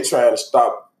trying to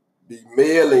stop the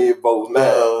mail-in votes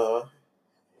now.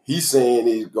 He's saying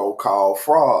he's gonna call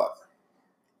fraud.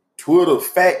 Twitter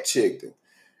fact checked him.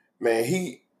 Man,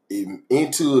 he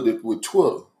into it with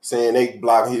Twitter, saying they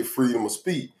blocking his freedom of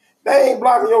speech. They ain't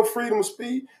blocking your freedom of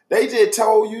speech. They just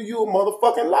told you a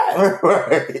motherfucking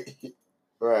lie.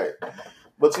 Right.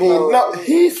 But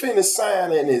he finna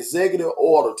sign an executive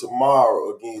order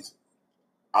tomorrow against,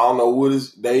 I don't know what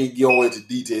is, they ain't going into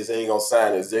details. They ain't gonna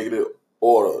sign an executive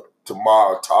order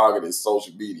tomorrow targeting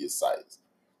social media sites.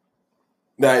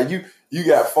 Now you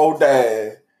got 4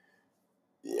 dying.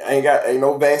 Ain't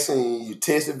no vaccine. You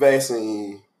tested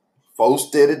vaccine. 4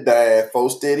 steady dying. 4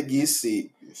 steady get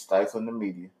sick. You're stifling the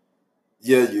media.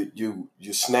 Yeah, you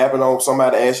snapping on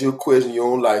somebody ask you a question you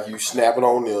don't like. You snapping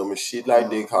on them and shit like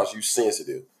that because you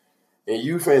sensitive. And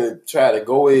you finna try to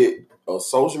go at a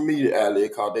social media outlet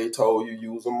because they told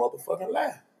you was a motherfucking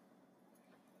lie.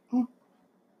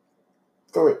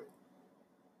 Correct.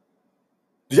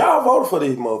 Y'all voted for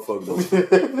these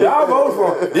motherfuckers. Y'all voted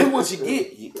for them. This what you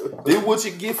get. This what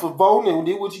you get for voting and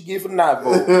this what you get for not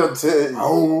voting. I'll tell you. I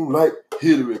don't like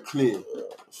Hillary Clinton.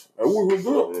 That was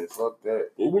good. Fuck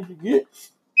that. This what you get.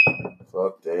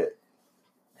 Fuck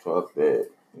that.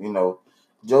 You know,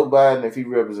 Joe Biden, if he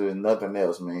represents nothing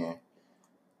else, man,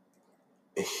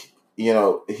 you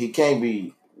know, he can't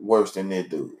be worse than that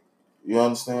dude. You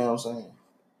understand what I'm saying?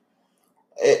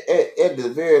 At the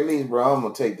very least, bro, I'm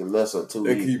gonna take the lesser two.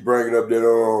 They keep bringing up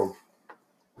that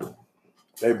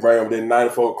they bring up that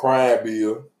 94 crime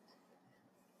bill.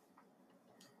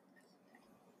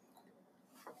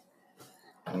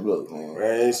 Look, man,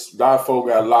 a lot of folk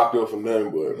got locked up for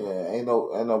nothing, but yeah, ain't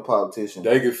no politician.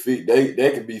 They can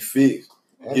they can be fixed.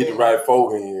 Get the right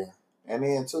folk in here. And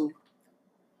then too,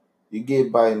 you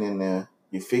get Biden in there,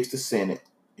 you fix the Senate.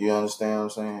 You understand what I'm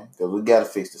saying? Because we gotta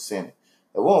fix the Senate.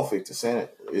 If we won't fix the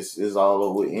Senate, it's all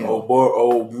over with him.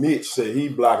 Old Mitch said he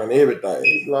blocking everything.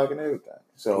 He's blocking everything.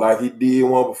 So like he did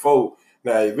one before.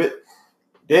 Now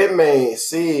that man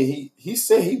said he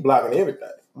said he blocking everything.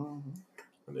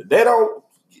 Mm-hmm. They don't.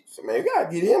 Man, we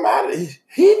gotta get him out of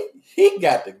here. He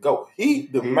got to go. He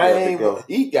got to go.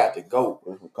 He got to go.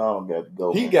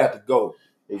 He got to go.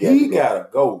 He got to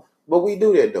go. But we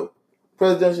do that though.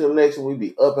 Presidential election, we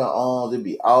be up in arms. It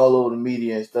be all over the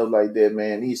media and stuff like that,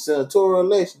 man. These senatorial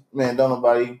elections, man, don't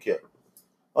nobody even care.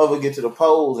 Over get to the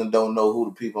polls and don't know who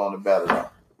the people on the ballot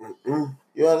are. Mm-mm.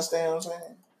 You understand what I'm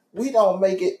saying? We don't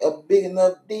make it a big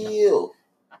enough deal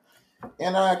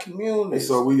in our community. And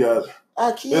so we got.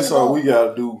 Our kids. That's all we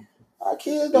gotta do. Our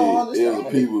kids don't understand.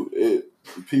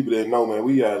 The people that know, man,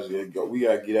 we gotta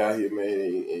get out here, man,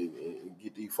 and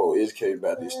get these folks educated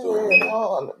about this stuff.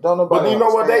 Don't nobody. But you know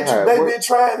what? They been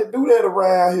trying to do that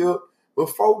around here, but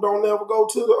folk don't never go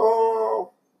to the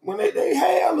when they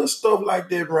have little stuff like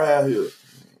that around here.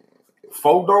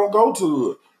 Folk don't go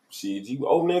to it. Shit, you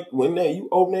open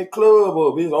that club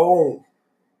up, it's on.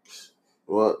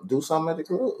 Well, do something at the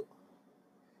club.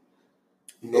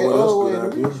 You know what? That's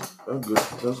a good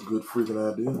idea. That's a good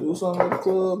freaking idea. Do something at the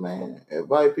club, man.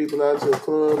 Invite people out to the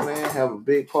club, man. Have a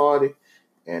big party,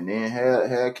 and then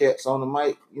have cats on the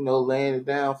mic, you know, laying it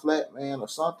down flat, man, or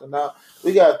something. Now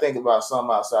we gotta think about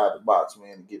something outside the box,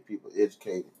 man, to get people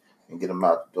educated and get them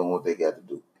out doing what they got to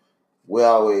do. We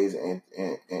always in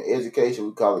education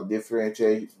we call it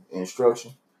differentiated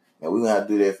instruction, and we gonna have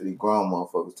to do that for these grown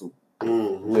motherfuckers too.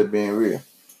 Mm-hmm.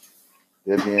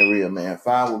 They're being real, man.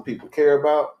 Find what people care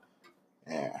about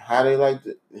and how they like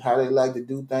to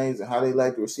do things and how they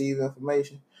like to receive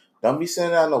information. Don't be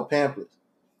sending out no pamphlets,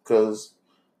 because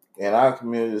in our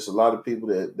community there's a lot of people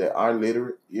that aren't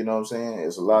literate. You know what I'm saying?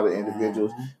 There's a lot of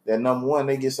individuals that, number one,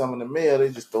 they get something in the mail, they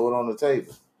just throw it on the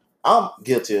table. I'm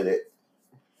guilty of that.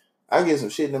 I get some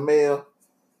shit in the mail.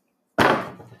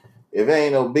 If it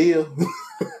ain't no bill,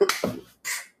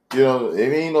 you know, if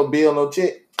it ain't no bill, no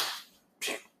check,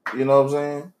 you know what I'm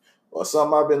saying? Or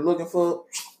something I've been looking for,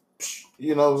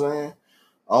 you know what I'm saying?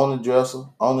 On the dresser,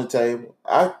 on the table.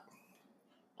 I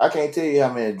can't tell you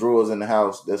how many drawers in the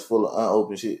house that's full of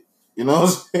unopened shit. You know what I'm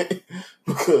saying?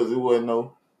 Because it wasn't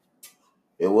no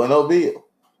bill,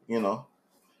 you know.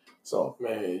 So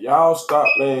man, y'all stop,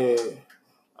 man.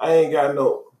 I ain't got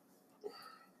no.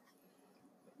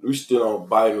 We still on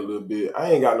Biden a little bit.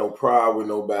 I ain't got no problem with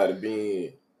nobody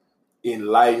being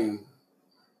enlightened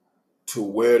to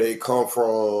where they come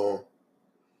from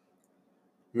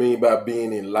mean by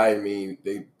being enlightened mean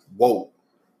they woke.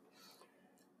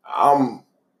 I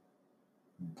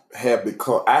have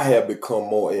become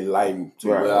more enlightened to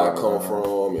where I come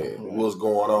from and what's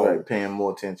going on. Right, paying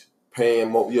more attention. Paying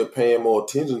more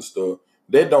attention to stuff.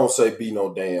 That don't say be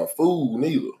no damn fool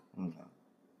neither.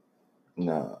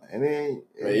 No. And then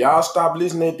man, y'all stop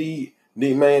listening to these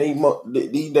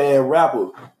damn rappers.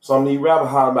 Some of these rappers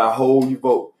holler about hold your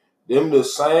vote. Them the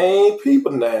same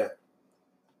people now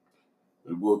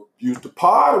that used to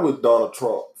party with Donald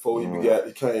Trump before he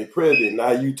became president.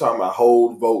 Now you talking about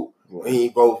hold the vote. He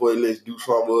ain't vote for it, let's do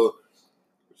something.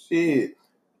 Shit.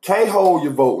 Can't hold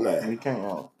your vote now. You can't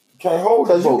hold. Can't hold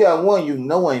your vote. Because you got one you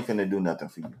know ain't finna do nothing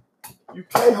for you. You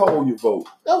can't hold your vote.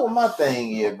 That's what my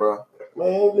thing is, bro.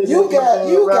 Man, you got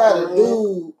a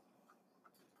dude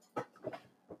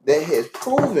that has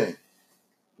proven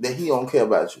that he don't care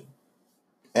about you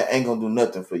and ain't gonna do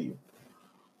nothing for you.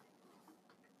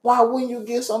 Why wouldn't you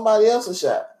give somebody else a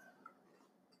shot?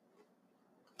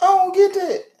 I don't get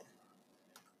that.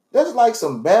 That's like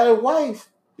some battered wife,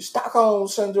 Stockholm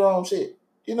syndrome shit.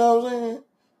 You know what I'm saying?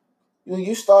 When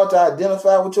you start to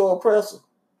identify with your oppressor.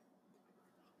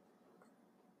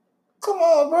 Come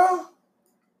on, bro.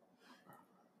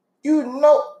 You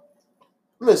know.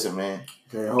 Listen, man.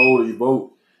 Can't hold your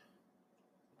vote.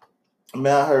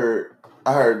 Man,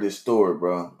 I heard this story,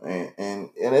 bro, and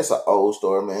it's an old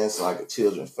story, man. It's like a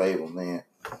children's fable, man,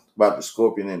 about the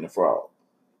scorpion and the frog.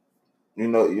 You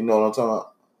know what I'm talking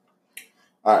about?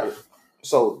 All right.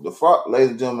 So the frog, ladies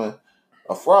and gentlemen,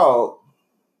 a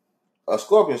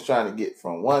scorpion's trying to get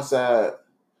from one side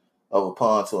of a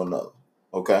pond to another.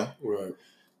 Okay. Right.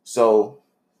 So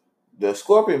the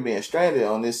scorpion being stranded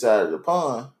on this side of the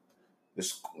pond,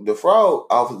 the frog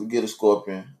offers to get a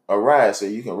scorpion a ride so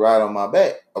you can ride on my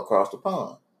back across the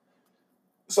pond.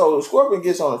 So the scorpion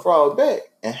gets on the frog's back,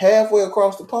 and halfway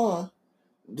across the pond,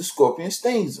 the scorpion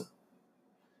stings him.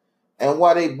 And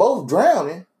while they both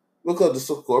drowning, because the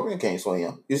scorpion can't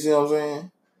swim, you see what I'm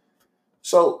saying?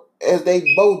 So as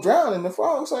they both drowning, the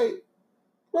frog's like,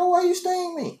 bro, why you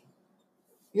sting me?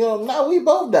 You know, now we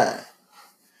both dying.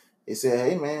 He said,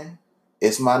 hey man,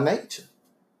 it's my nature.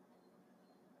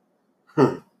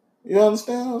 You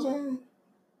understand what I'm saying?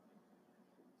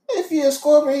 If you're a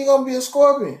scorpion, you're gonna be a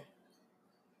scorpion.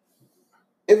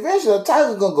 Eventually, a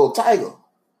tiger gonna go tiger.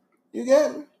 You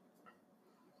get me?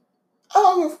 I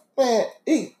don't give, man.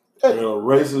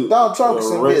 Donald Trump is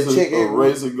gonna be a chick. A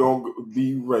racist gonna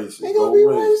be racist. He gonna be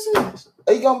racist.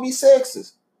 He gonna be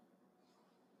sexist.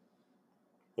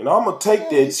 And I'm gonna take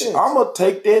that. I'm gonna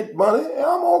take that money and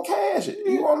I'm gonna cash it.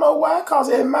 You wanna know why? Cause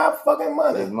it's my fucking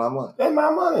money. It's my money. That's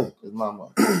my money. It's my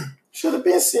money. Should have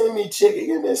been sending me check.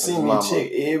 You been sending me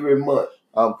check every month.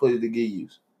 I'm put it to get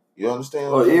used. You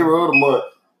understand? Or every other month.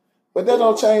 But that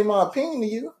don't change my opinion to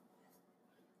you.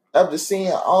 After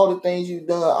seeing all the things you've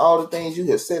done, all the things you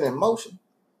have set in motion,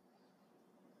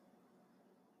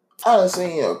 I done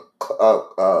seen a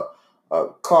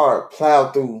car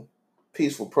plow through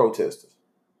peaceful protesters,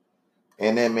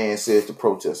 and that man says the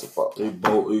protesters fought. They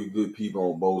good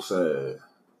people on both sides.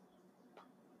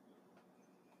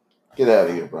 Get out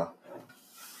of here, bro.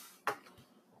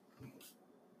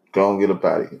 Go and get up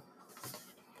out of here.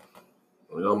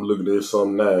 I'm looking at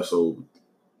something now. So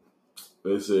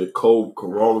they said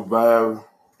coronavirus.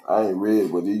 I ain't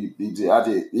read, but he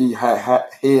had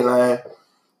headline.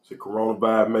 Said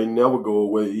coronavirus may never go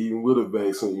away, even with a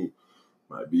vaccine.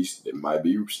 It might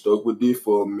be stuck with this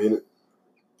for a minute.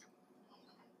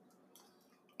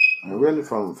 And really,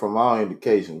 from all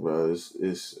indications, bro,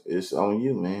 it's on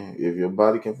you, man. If your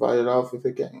body can fight it off, if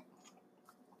it can't.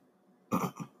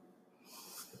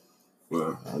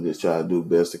 Well, I just try to do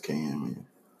the best I can, man.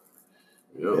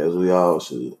 Yep. As we all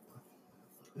should.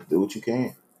 Do what you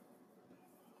can.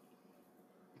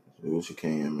 Do what you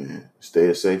can, man. Stay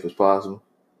as safe as possible.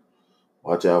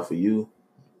 Watch out for you,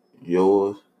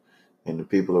 yours, and the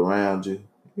people around you.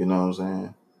 You know what I'm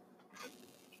saying?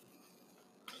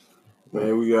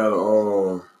 Man, we got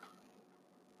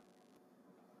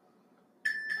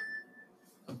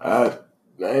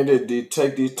they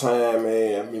take this time,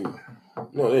 man. I mean,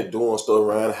 they're doing stuff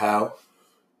around the house.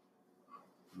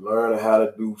 Learning how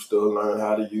to do stuff, learning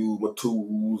how to use my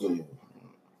tools, and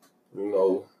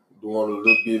doing a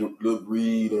little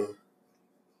reading.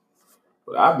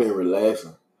 But I've been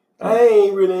relaxing. I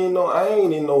ain't in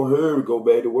no hurry to go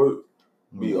back to work.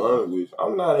 Be honest with you,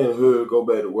 I'm not in a hurry to go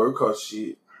back to work cause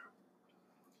shit.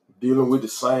 Dealing with the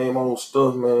same old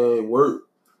stuff, man. Work.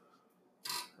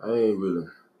 I ain't really.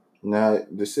 Now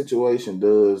the situation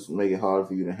does make it hard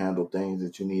for you to handle things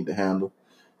that you need to handle.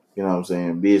 You know what I'm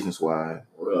saying, business wise.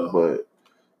 Well,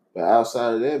 but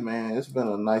outside of that, man, it's been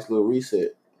a nice little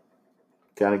reset.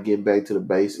 kind of get back to the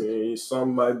basics. Man,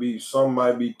 some might be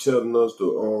telling us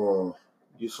to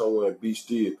get somewhere and be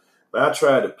still. But I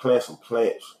tried to plant some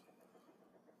plants.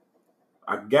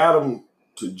 I got them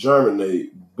to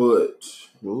germinate, but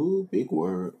Ooh, big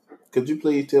word. Could you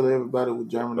please tell everybody what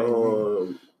germinate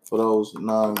means for those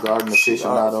non-garden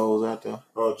aficionados out there?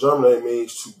 Germinate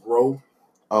means to grow,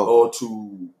 or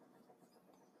to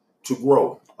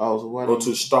grow, or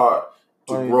to start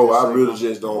to grow. I really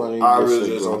just don't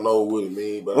know what it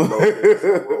means, but I know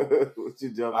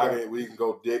we can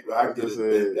go deep. I can get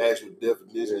the actual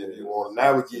definition if you want.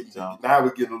 Now we're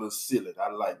getting a little silly. I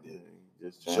like that.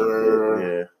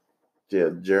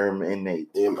 Germinate.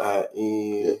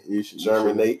 M-I-N.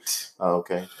 Germinate. Oh,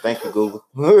 okay. Thank you, Google.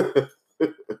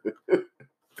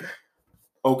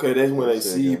 Okay, that's when a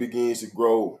seed begins to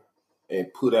grow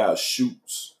and put out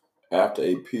shoots after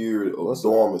a period of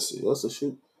dormancy. What's a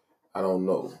shoot? I don't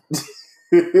know.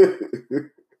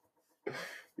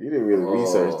 You didn't really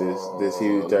research this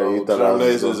huge term. You thought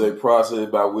germination is a process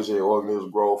by which an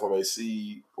organism grows from a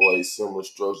seed or a similar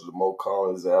structure. The most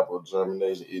common example of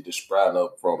germination is the sprouting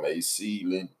up from a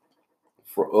seedling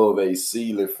from a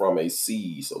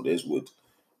seed. So that's what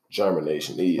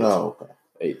germination is. Oh, okay.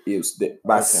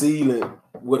 Seedling.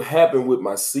 What happened with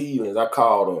my seedlings? I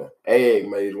called an ag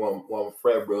major. One of my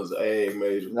frat brothers, an ag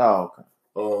major.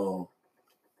 Oh, okay.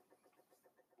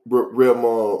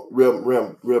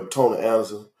 Rep Tony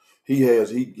Anderson.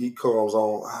 He comes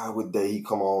on. What day he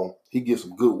come on? He gives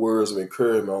some good words of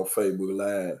encouragement on Facebook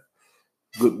Live.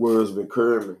 Good words of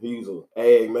encouragement. He's an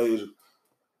ag major,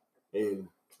 and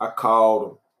I called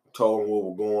him, told him what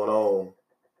was going on,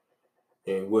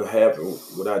 and what happened.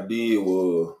 What I did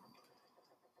was,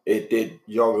 at that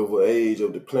young of an age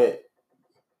of the plant,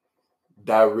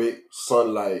 direct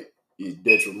sunlight is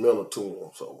detrimental to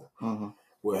them. So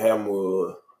what happened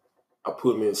was, I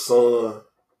put him in the sun.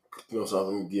 So I'm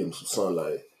gonna give him some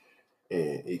sunlight,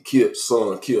 and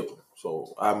sun killed him.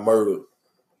 So I'm a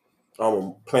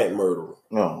plant murderer.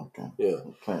 Oh, okay. Yeah.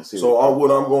 So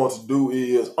what I'm going to do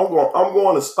is I'm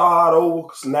going to start over,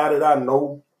 because now that I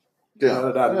know,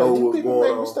 what's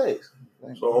going on, mistakes.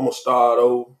 So I'm gonna start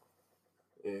over,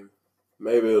 and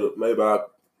maybe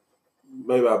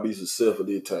I'll be successful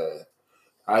this time.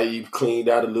 I even cleaned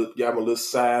out got my little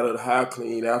side of the house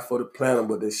cleaned out for the planter,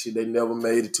 but that shit, they never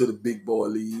made it to the big boy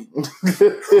league.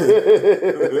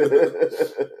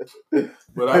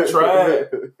 But I tried.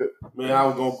 Man, I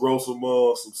was gonna grow some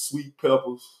sweet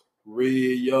peppers, red,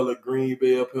 yellow, green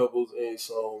bell peppers, and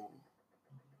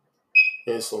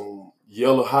some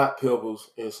yellow hot peppers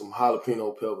and some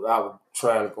jalapeno peppers. I was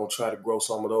gonna try to grow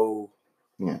some of those.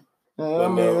 Yeah. I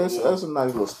mean, that's a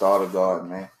nice little starter garden,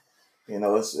 man. You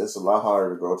know, it's a lot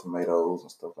harder to grow tomatoes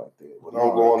and stuff like that. I'm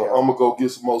gonna go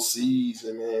get some more seeds,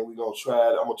 and then we're gonna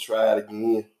try it. I'm gonna try it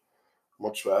again.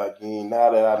 Now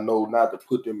that I know not to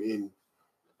put them in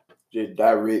just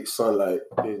direct sunlight.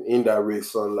 Indirect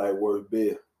sunlight works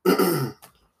better.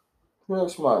 Real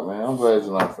smart, man. I'm glad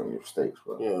you learned from your mistakes,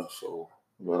 bro. Yeah, so.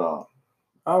 But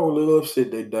I was a little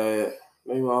upset they died.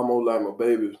 They were almost like my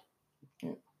babies.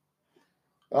 Yeah.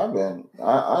 I've been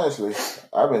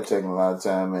taking a lot of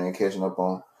time, man, catching up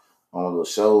on little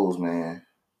shows, man.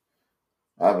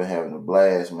 I've been having a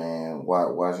blast, man,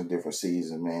 watching different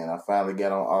seasons, man. I finally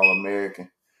got on All American.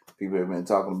 People have been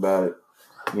talking about it,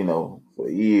 for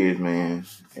years, man.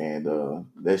 And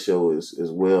that show is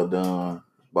well done.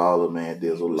 Baller, man,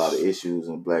 deals with a lot of issues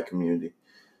in the black community,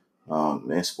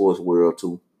 and sports world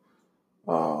too.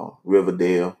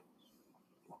 Riverdale,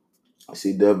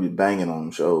 CW banging on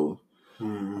them shows.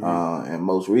 Mm-hmm. And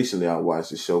most recently, I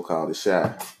watched a show called The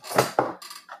Chi,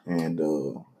 and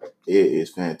it is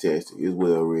fantastic. It's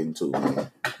well written too, man.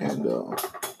 And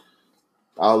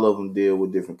all of them deal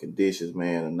with different conditions,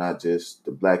 man, and not just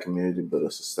the black community, but a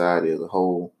society as a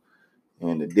whole,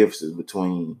 and the differences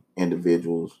between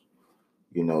individuals.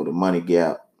 The money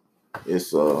gap.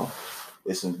 It's some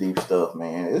deep stuff,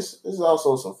 man. It's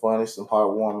also some funny, some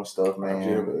heartwarming stuff, man.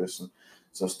 Yeah. But it's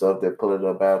some stuff that pull it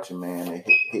up out you, man, and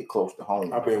hit close to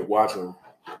home. I've been watching.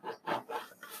 I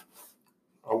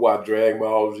watch Dragon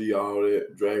Ball Z, all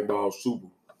that, Dragon Ball Super.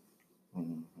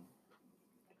 Mm-hmm.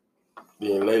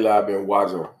 Then lately I've been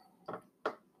watching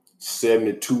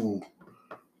 72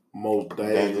 Most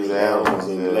Dangerous Animals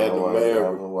in Latin America.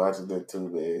 I've been watching that too,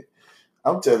 man.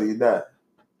 I'm telling you that.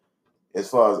 As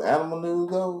far as animal news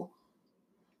goes,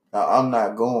 now I'm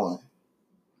not going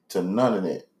to none of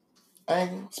that.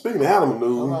 Speaking of animal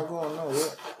news, I'm not going none of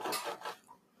that.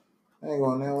 I ain't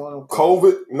going there one of them.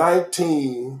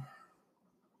 COVID-19,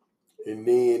 and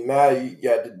then now you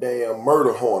got the damn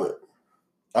murder hornet.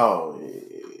 Oh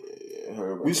yeah. I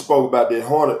heard about We that. spoke about that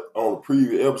Hornet on the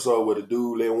previous episode where the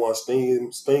dude let one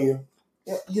sting him.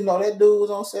 Yeah, you know that dude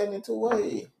was on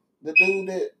 72A. The dude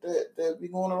that be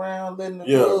going around letting the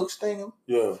bugs sting him.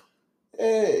 Yeah.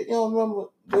 Yeah, you don't remember?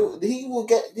 Dude, he would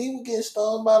get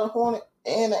stung by the hornet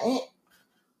and the ant.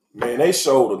 Man, they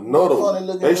showed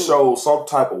another. They showed some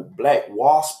type of black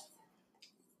wasp.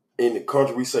 In the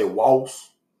country, we say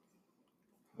wasp.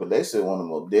 But they said one of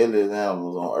the most deadliest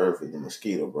animals on earth is the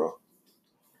mosquito, bro.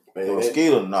 Man, the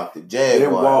mosquito knocked the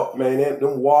jaguar.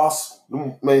 Them wasps,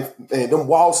 them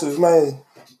wasps, man.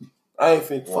 I ain't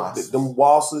finna fuck that. Them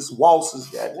wasps,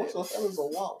 goddamn. What the hell is a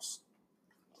wasp?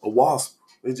 A wasp.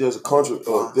 It's just a country.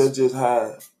 They're just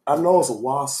high. I know it's a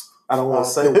wasp. I don't want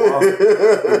to say wasp.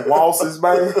 The wasps,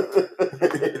 man.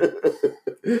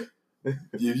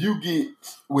 If you get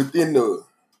within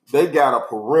they got a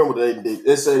perimeter.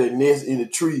 They say they nest in the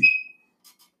tree.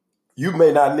 You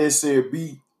may not necessarily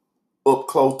be up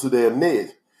close to their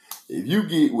nest. If you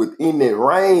get within that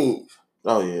range,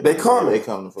 they coming. They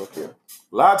coming to fuck you.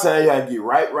 A lot of times you have to get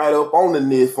right up on the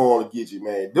nest for them to get you,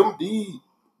 man.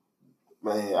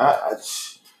 Man, I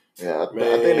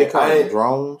think they call it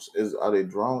drones. Are they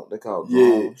drones? They call it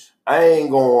drones. Yeah, I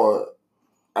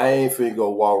ain't finna go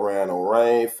walk around on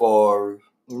rainforest.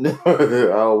 I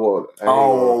don't want to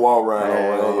walk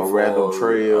around on random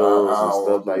trails and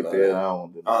stuff like that. I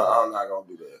don't do that. I'm not gonna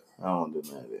do that. I don't do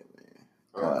none of that,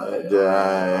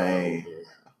 man.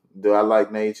 Do I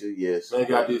like nature? Yes. They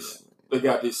got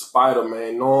this spider,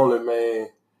 man. Normally, man,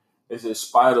 they say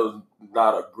spiders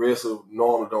not aggressive.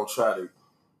 Normally, don't try to.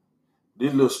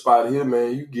 This little spider here,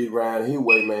 man, you get around his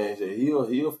way, man.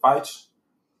 He'll fight you.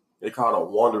 They call it a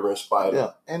wandering spider.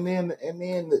 Yeah, and then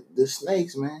the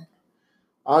snakes, man.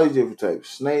 All these different types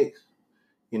of snakes.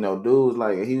 You know, dudes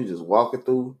like he was just walking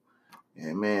through,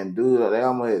 and man, dude, they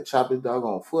almost had chopped his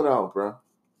doggone foot off, bro.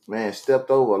 Man, stepped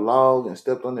over a log and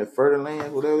stepped on that fertile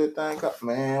land, whatever that thing called.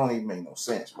 Man, it don't even make no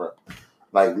sense, bro.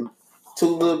 Like 2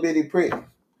 little bitty pricks,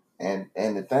 and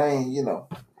the thing, you know.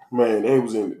 Man, they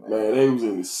was in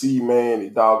the sea, man. The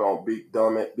doggone big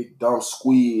dumb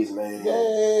squeeze, man.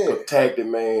 Yeah. Attacked the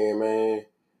man.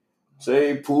 So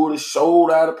they pulled his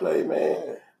shoulder out of play,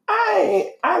 man.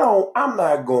 I'm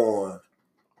not going.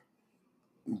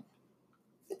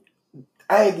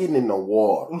 I ain't getting in the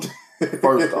water.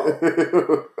 First off.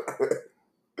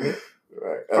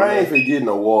 Right. I ain't finna get in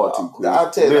the water too quick.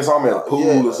 I'll tell you. Unless I'm at a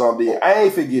pool or something. I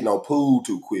ain't finna get in no pool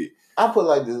too quick. I put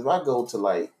like this. If I go to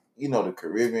like, you know, the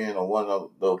Caribbean or one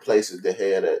of those places that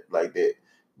had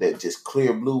that just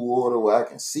clear blue water where I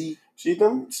can see. See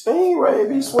them stingrays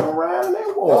be swimming around in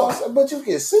that water. But you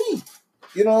can see.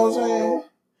 You know what I'm saying?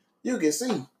 You can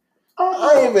see.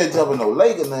 I ain't been jumping no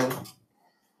lake or nothing.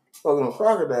 Fucking no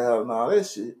crocodile and all that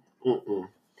shit. Mm-mm.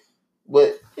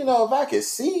 But, you know, if I can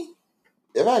see,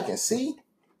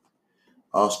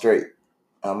 I'm straight.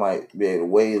 I might be able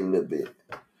to wade a little bit.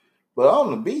 But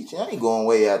on the beach, I ain't going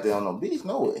way out there on the beach,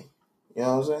 no way. You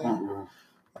know what I'm saying? Mm-mm.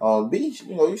 On the beach,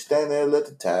 you know, you stand there and let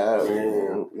the tide,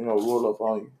 roll up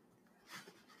on you.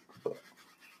 But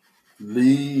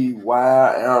leave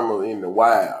wild animals in the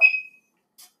wild.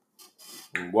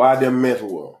 And why them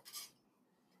messing with them?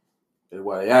 That's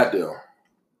why they out there.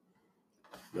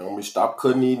 You know, we stop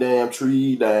cutting these damn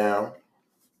trees down,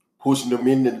 pushing them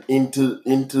into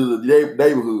the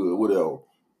neighborhood, whatever.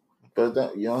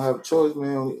 But you don't have a choice,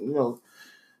 man. You know,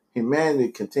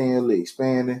 humanity continually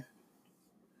expanding.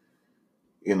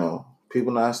 You know,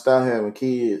 people not stop having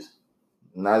kids.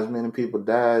 Not as many people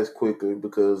die as quickly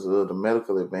because of the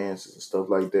medical advances and stuff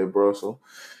like that, bro. So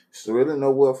it's really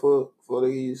nowhere for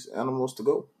these animals to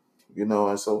go. You know,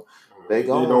 and so they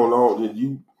go. They don't know that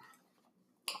you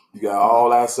got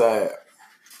all outside.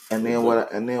 And then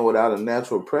without a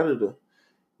natural predator,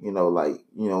 you know, like,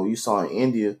 you know, you saw in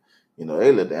India, you know,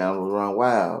 they let the animals run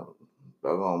wild.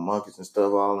 Doggone monkeys and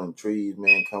stuff all in the trees,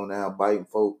 man, coming out biting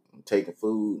folk and taking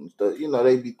food and stuff. You know,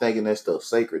 they be thinking that stuff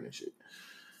sacred and shit.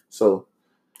 So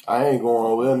I ain't going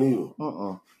over there neither.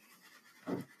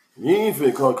 You ain't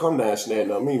finna come down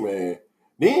snatching on me, man.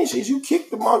 Then shit, you kick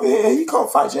the monkey head, he come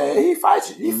fight your ass. He fight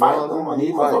you. He fight them.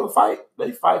 He motherfucker fight.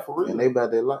 They fight for real. And they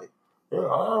about their life. Yeah,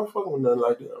 I don't fucking with nothing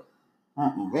like that.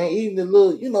 Man, even the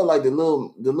little, you know, like the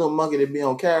little monkey that be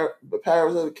on the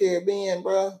Pirates of the Caribbean,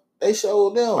 bro. They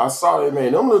showed them. I saw that,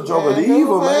 man. Them little jokers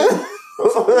evil, man.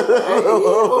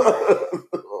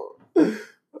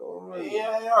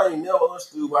 Yeah, I ain't never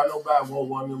understood why nobody want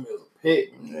one of them as a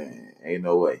pet. Man, ain't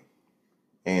no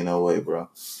way, bro.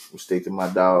 I'm stick to my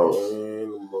dogs.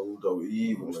 Man, them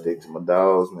evil. I'm stick to my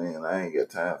dogs, man. I ain't got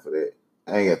time for that.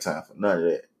 I ain't got time for none of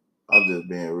that. I'm just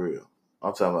being real.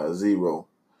 I'm talking about zero.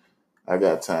 I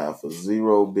got time for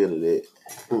zero bit of that.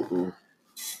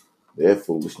 That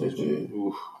foolishness, Just, man.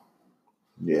 oof.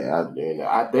 Yeah,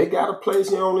 They got a place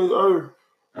here on this earth.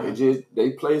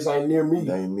 They place ain't near me.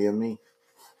 they ain't near me.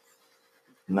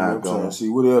 I'm trying to see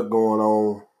what else going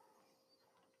on.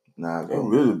 We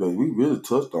really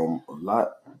touched on a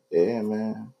lot. Yeah,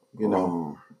 man. You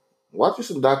know, watching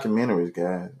some documentaries,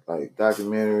 guys. Like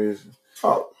documentaries,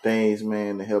 things,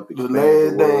 man, to help expand The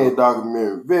Last the world. Dance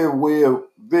documentary.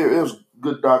 It was a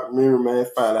good documentary, man.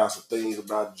 Find out some things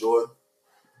about Jordan.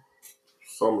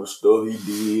 Some of the stuff he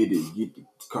did and get to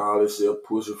call himself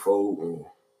Pusha Folk.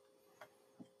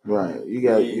 Right. You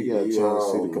got a chance to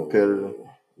see the competitor.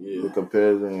 Yeah. The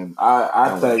competitor, and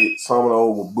I think some of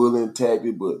those were bullying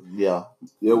tactics, but yeah,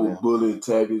 they were bullying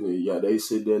tactics, and they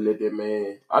sit there and let that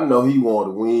man. I know he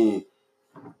wanted to win.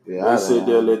 Yeah, they sit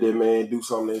there and let that man do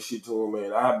some of that shit to him,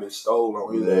 man. I've been stolen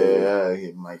on his ass. Yeah,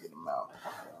 he might get him out.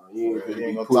 He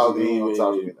ain't gonna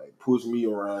push me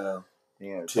around,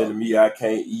 telling me I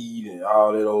can't eat and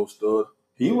all that old stuff.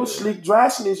 He was slick dry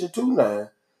snitching too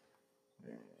now.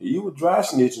 He was dry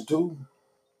snitching too.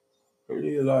 It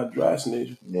is our dry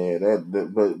snitching. Yeah,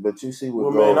 but you see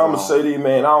what goes man, I'm on. gonna say this,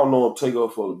 man. I don't know if take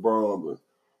up for LeBron, but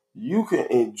you can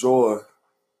enjoy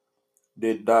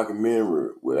that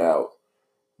documentary without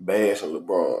bashing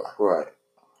LeBron. Right.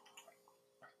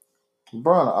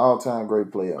 LeBron, an all-time great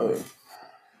player, man.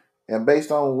 And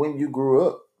based on when you grew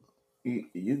up,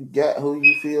 you got who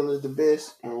you feel is the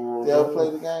best to ever play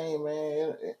the game,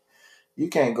 man. You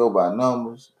can't go by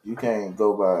numbers. You can't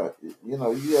go by, you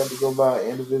have to go by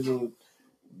individual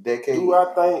decade. Do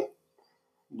I think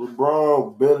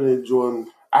LeBron better than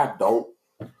Jordan? I don't.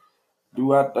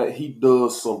 Do I think he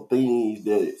does some things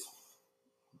that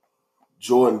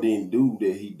Jordan didn't do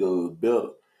that he does better?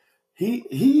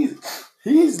 He's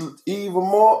even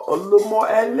a little more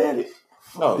athletic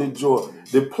than Jordan.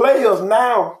 The players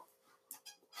now,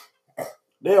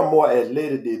 they're more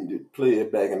athletic than the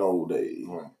players back in the old days.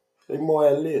 Right. They're more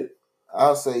athletic.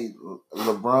 I'll say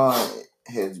LeBron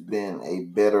has been a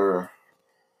better.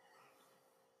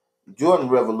 Jordan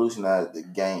revolutionized the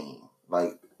game.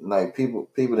 Like people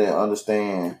that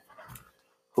understand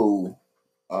who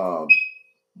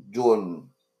Jordan,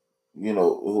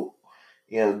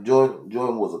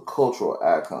 Jordan was a cultural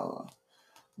icon.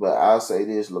 But I'll say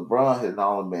this: LeBron has not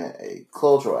only been a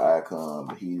cultural icon,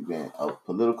 but he's been a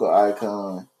political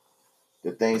icon.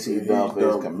 The things he's done for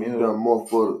his community. He's done more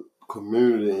for the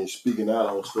community and speaking out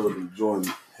on stuff that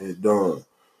Jordan has done.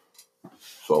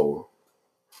 So,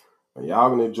 y'all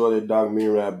can enjoy that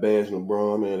documentary about bashing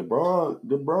LeBron, man.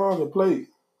 LeBron can play.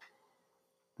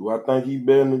 Do I think he's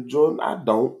better than Jordan? I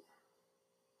don't.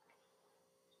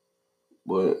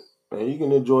 But, man, you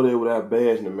can enjoy that without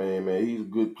bashing him, man. He's a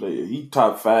good player. He's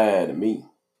top 5 to me.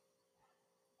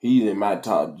 He's in my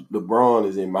top. LeBron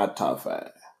is in my top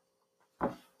 5.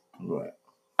 Right.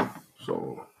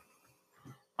 So,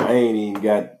 I ain't even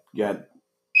got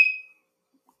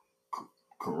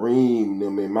Kareem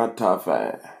them in my top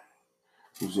 5.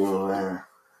 You see what I'm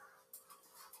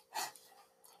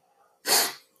saying?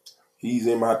 He's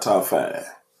in my top 5.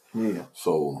 Yeah.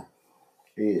 So.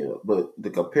 Yeah, but the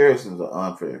comparisons are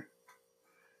unfair.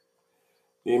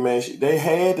 Yeah, man, they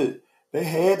had to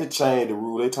change the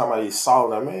rule. They talking about these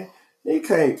soft, man. They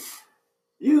can't.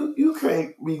 You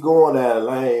can't be going down the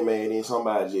lane, man, and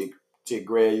somebody just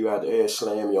grab you out the air,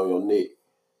 slam you on your neck.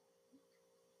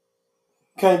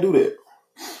 Can't do that.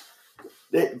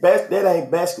 That ain't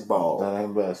basketball. That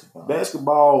ain't basketball.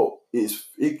 Basketball is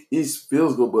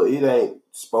physical, but it ain't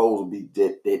supposed to be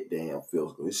that damn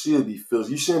physical. It should be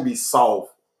physical. You shouldn't be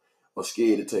soft or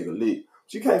scared to take a lick.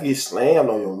 But you can't get slammed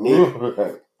on your neck.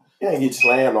 Right. You ain't get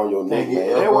slammed on your neck, man.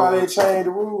 That's why they changed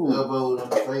the rules. Elbow in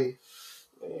the face.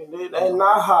 They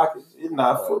not hockey. It's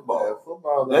not football. Yeah,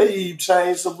 football. They even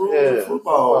changed some rules in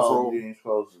football. So you ain't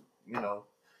supposed to,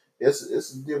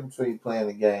 it's a difference between playing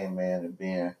the game, man, and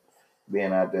being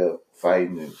out there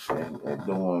fighting and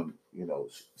doing,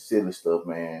 silly stuff,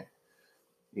 man.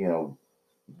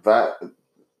 I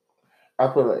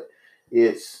put like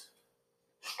it's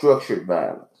structured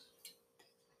violence.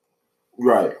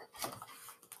 Right.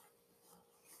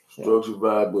 Structured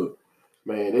violence, but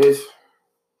man, that's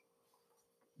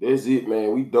it,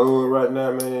 man. We done right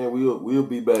now, man. We'll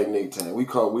be back next time.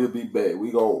 We'll be back.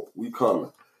 We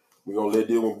coming. We gonna let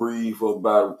this one breathe for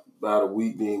about a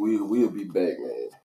week, then we'll be back, man.